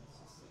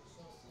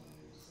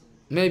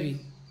 Maybe.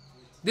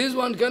 This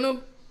one kind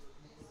of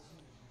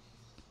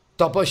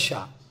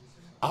tapasya.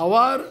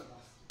 Our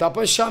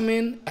tapasya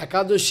means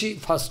Ekadashi,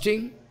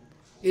 fasting,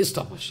 is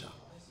tapasya.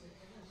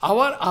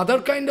 Our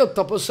other kind of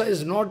tapasya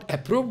is not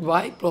approved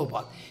by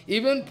Prabhupada.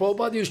 Even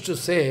Prabhupada used to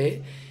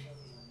say,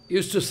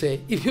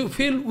 if you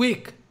feel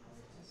weak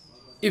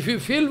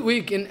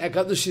in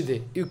Ekadashi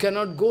day, you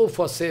cannot go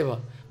for seva,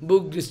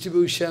 book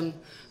distribution,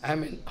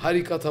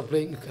 Harikatha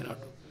playing, you cannot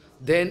do.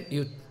 Then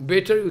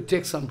better you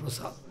take some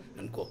prasad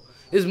and go.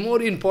 It's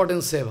more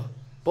important seva.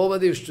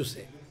 Prabhupada used to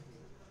say.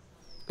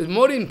 It's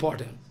more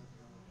important.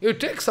 You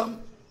take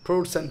some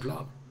fruits and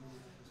flowers.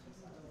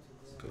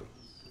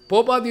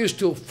 Prabhupada used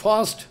to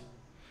fast,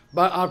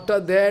 but after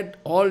that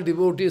all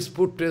devotees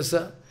put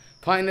pressure.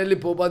 Finally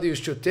Prabhupada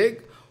used to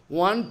take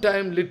one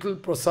time little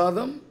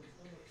prasadam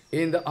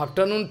in the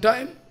afternoon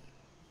time.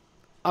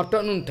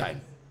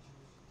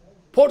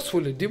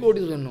 Forcefully,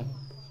 devotees will know.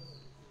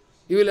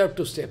 You will have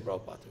to stay,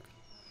 Prabhupada.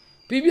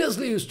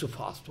 Previously he used to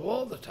fast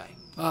all the time.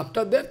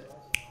 After that,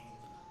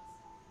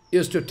 he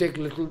used to take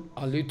a little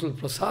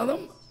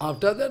prasadam.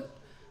 After that,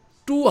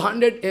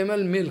 200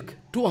 ml milk,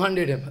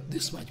 200 ml,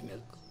 this much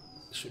milk.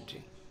 Should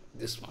drink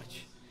this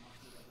much.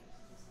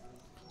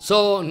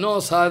 So, no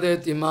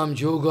sadhet imam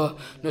yoga,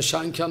 no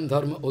sankham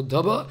dharma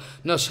uddhava,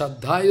 no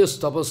sadhayas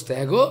tapas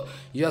tago,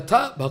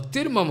 yatha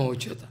bhaktir mama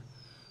uchata.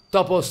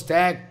 Tapas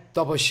tag,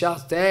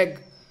 tapasya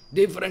tag,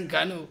 different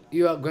kind of,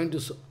 you are going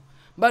to...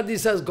 But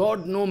this has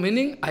got no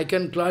meaning. I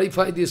can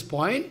clarify this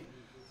point.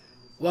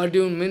 What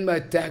do you mean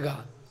by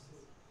taga?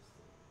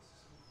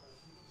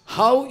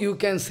 How you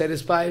can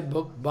satisfy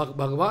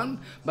Bhagavan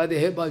by the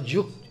help of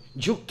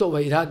yukta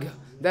vairagya.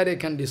 That I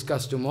can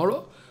discuss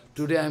tomorrow.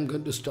 Today I am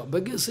going to stop.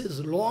 Because it's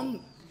long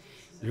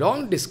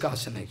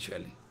discussion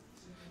actually.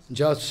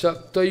 Jat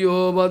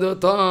shaktayo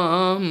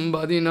vadatam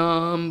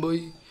vadinam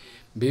vai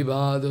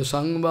vivada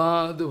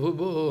sangvad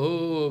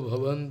bhubo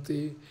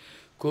bhavanti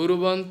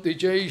kurvanti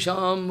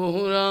chaisham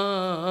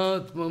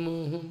muhuratma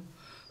muhum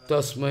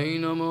tasmai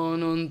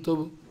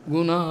namananta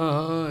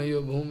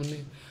gunaya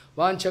bhumne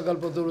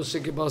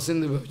vanchakalpaturusya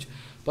kipasindhibhyo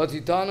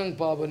patitanang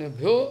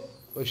pavanebhyo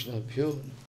vaishnavbhyo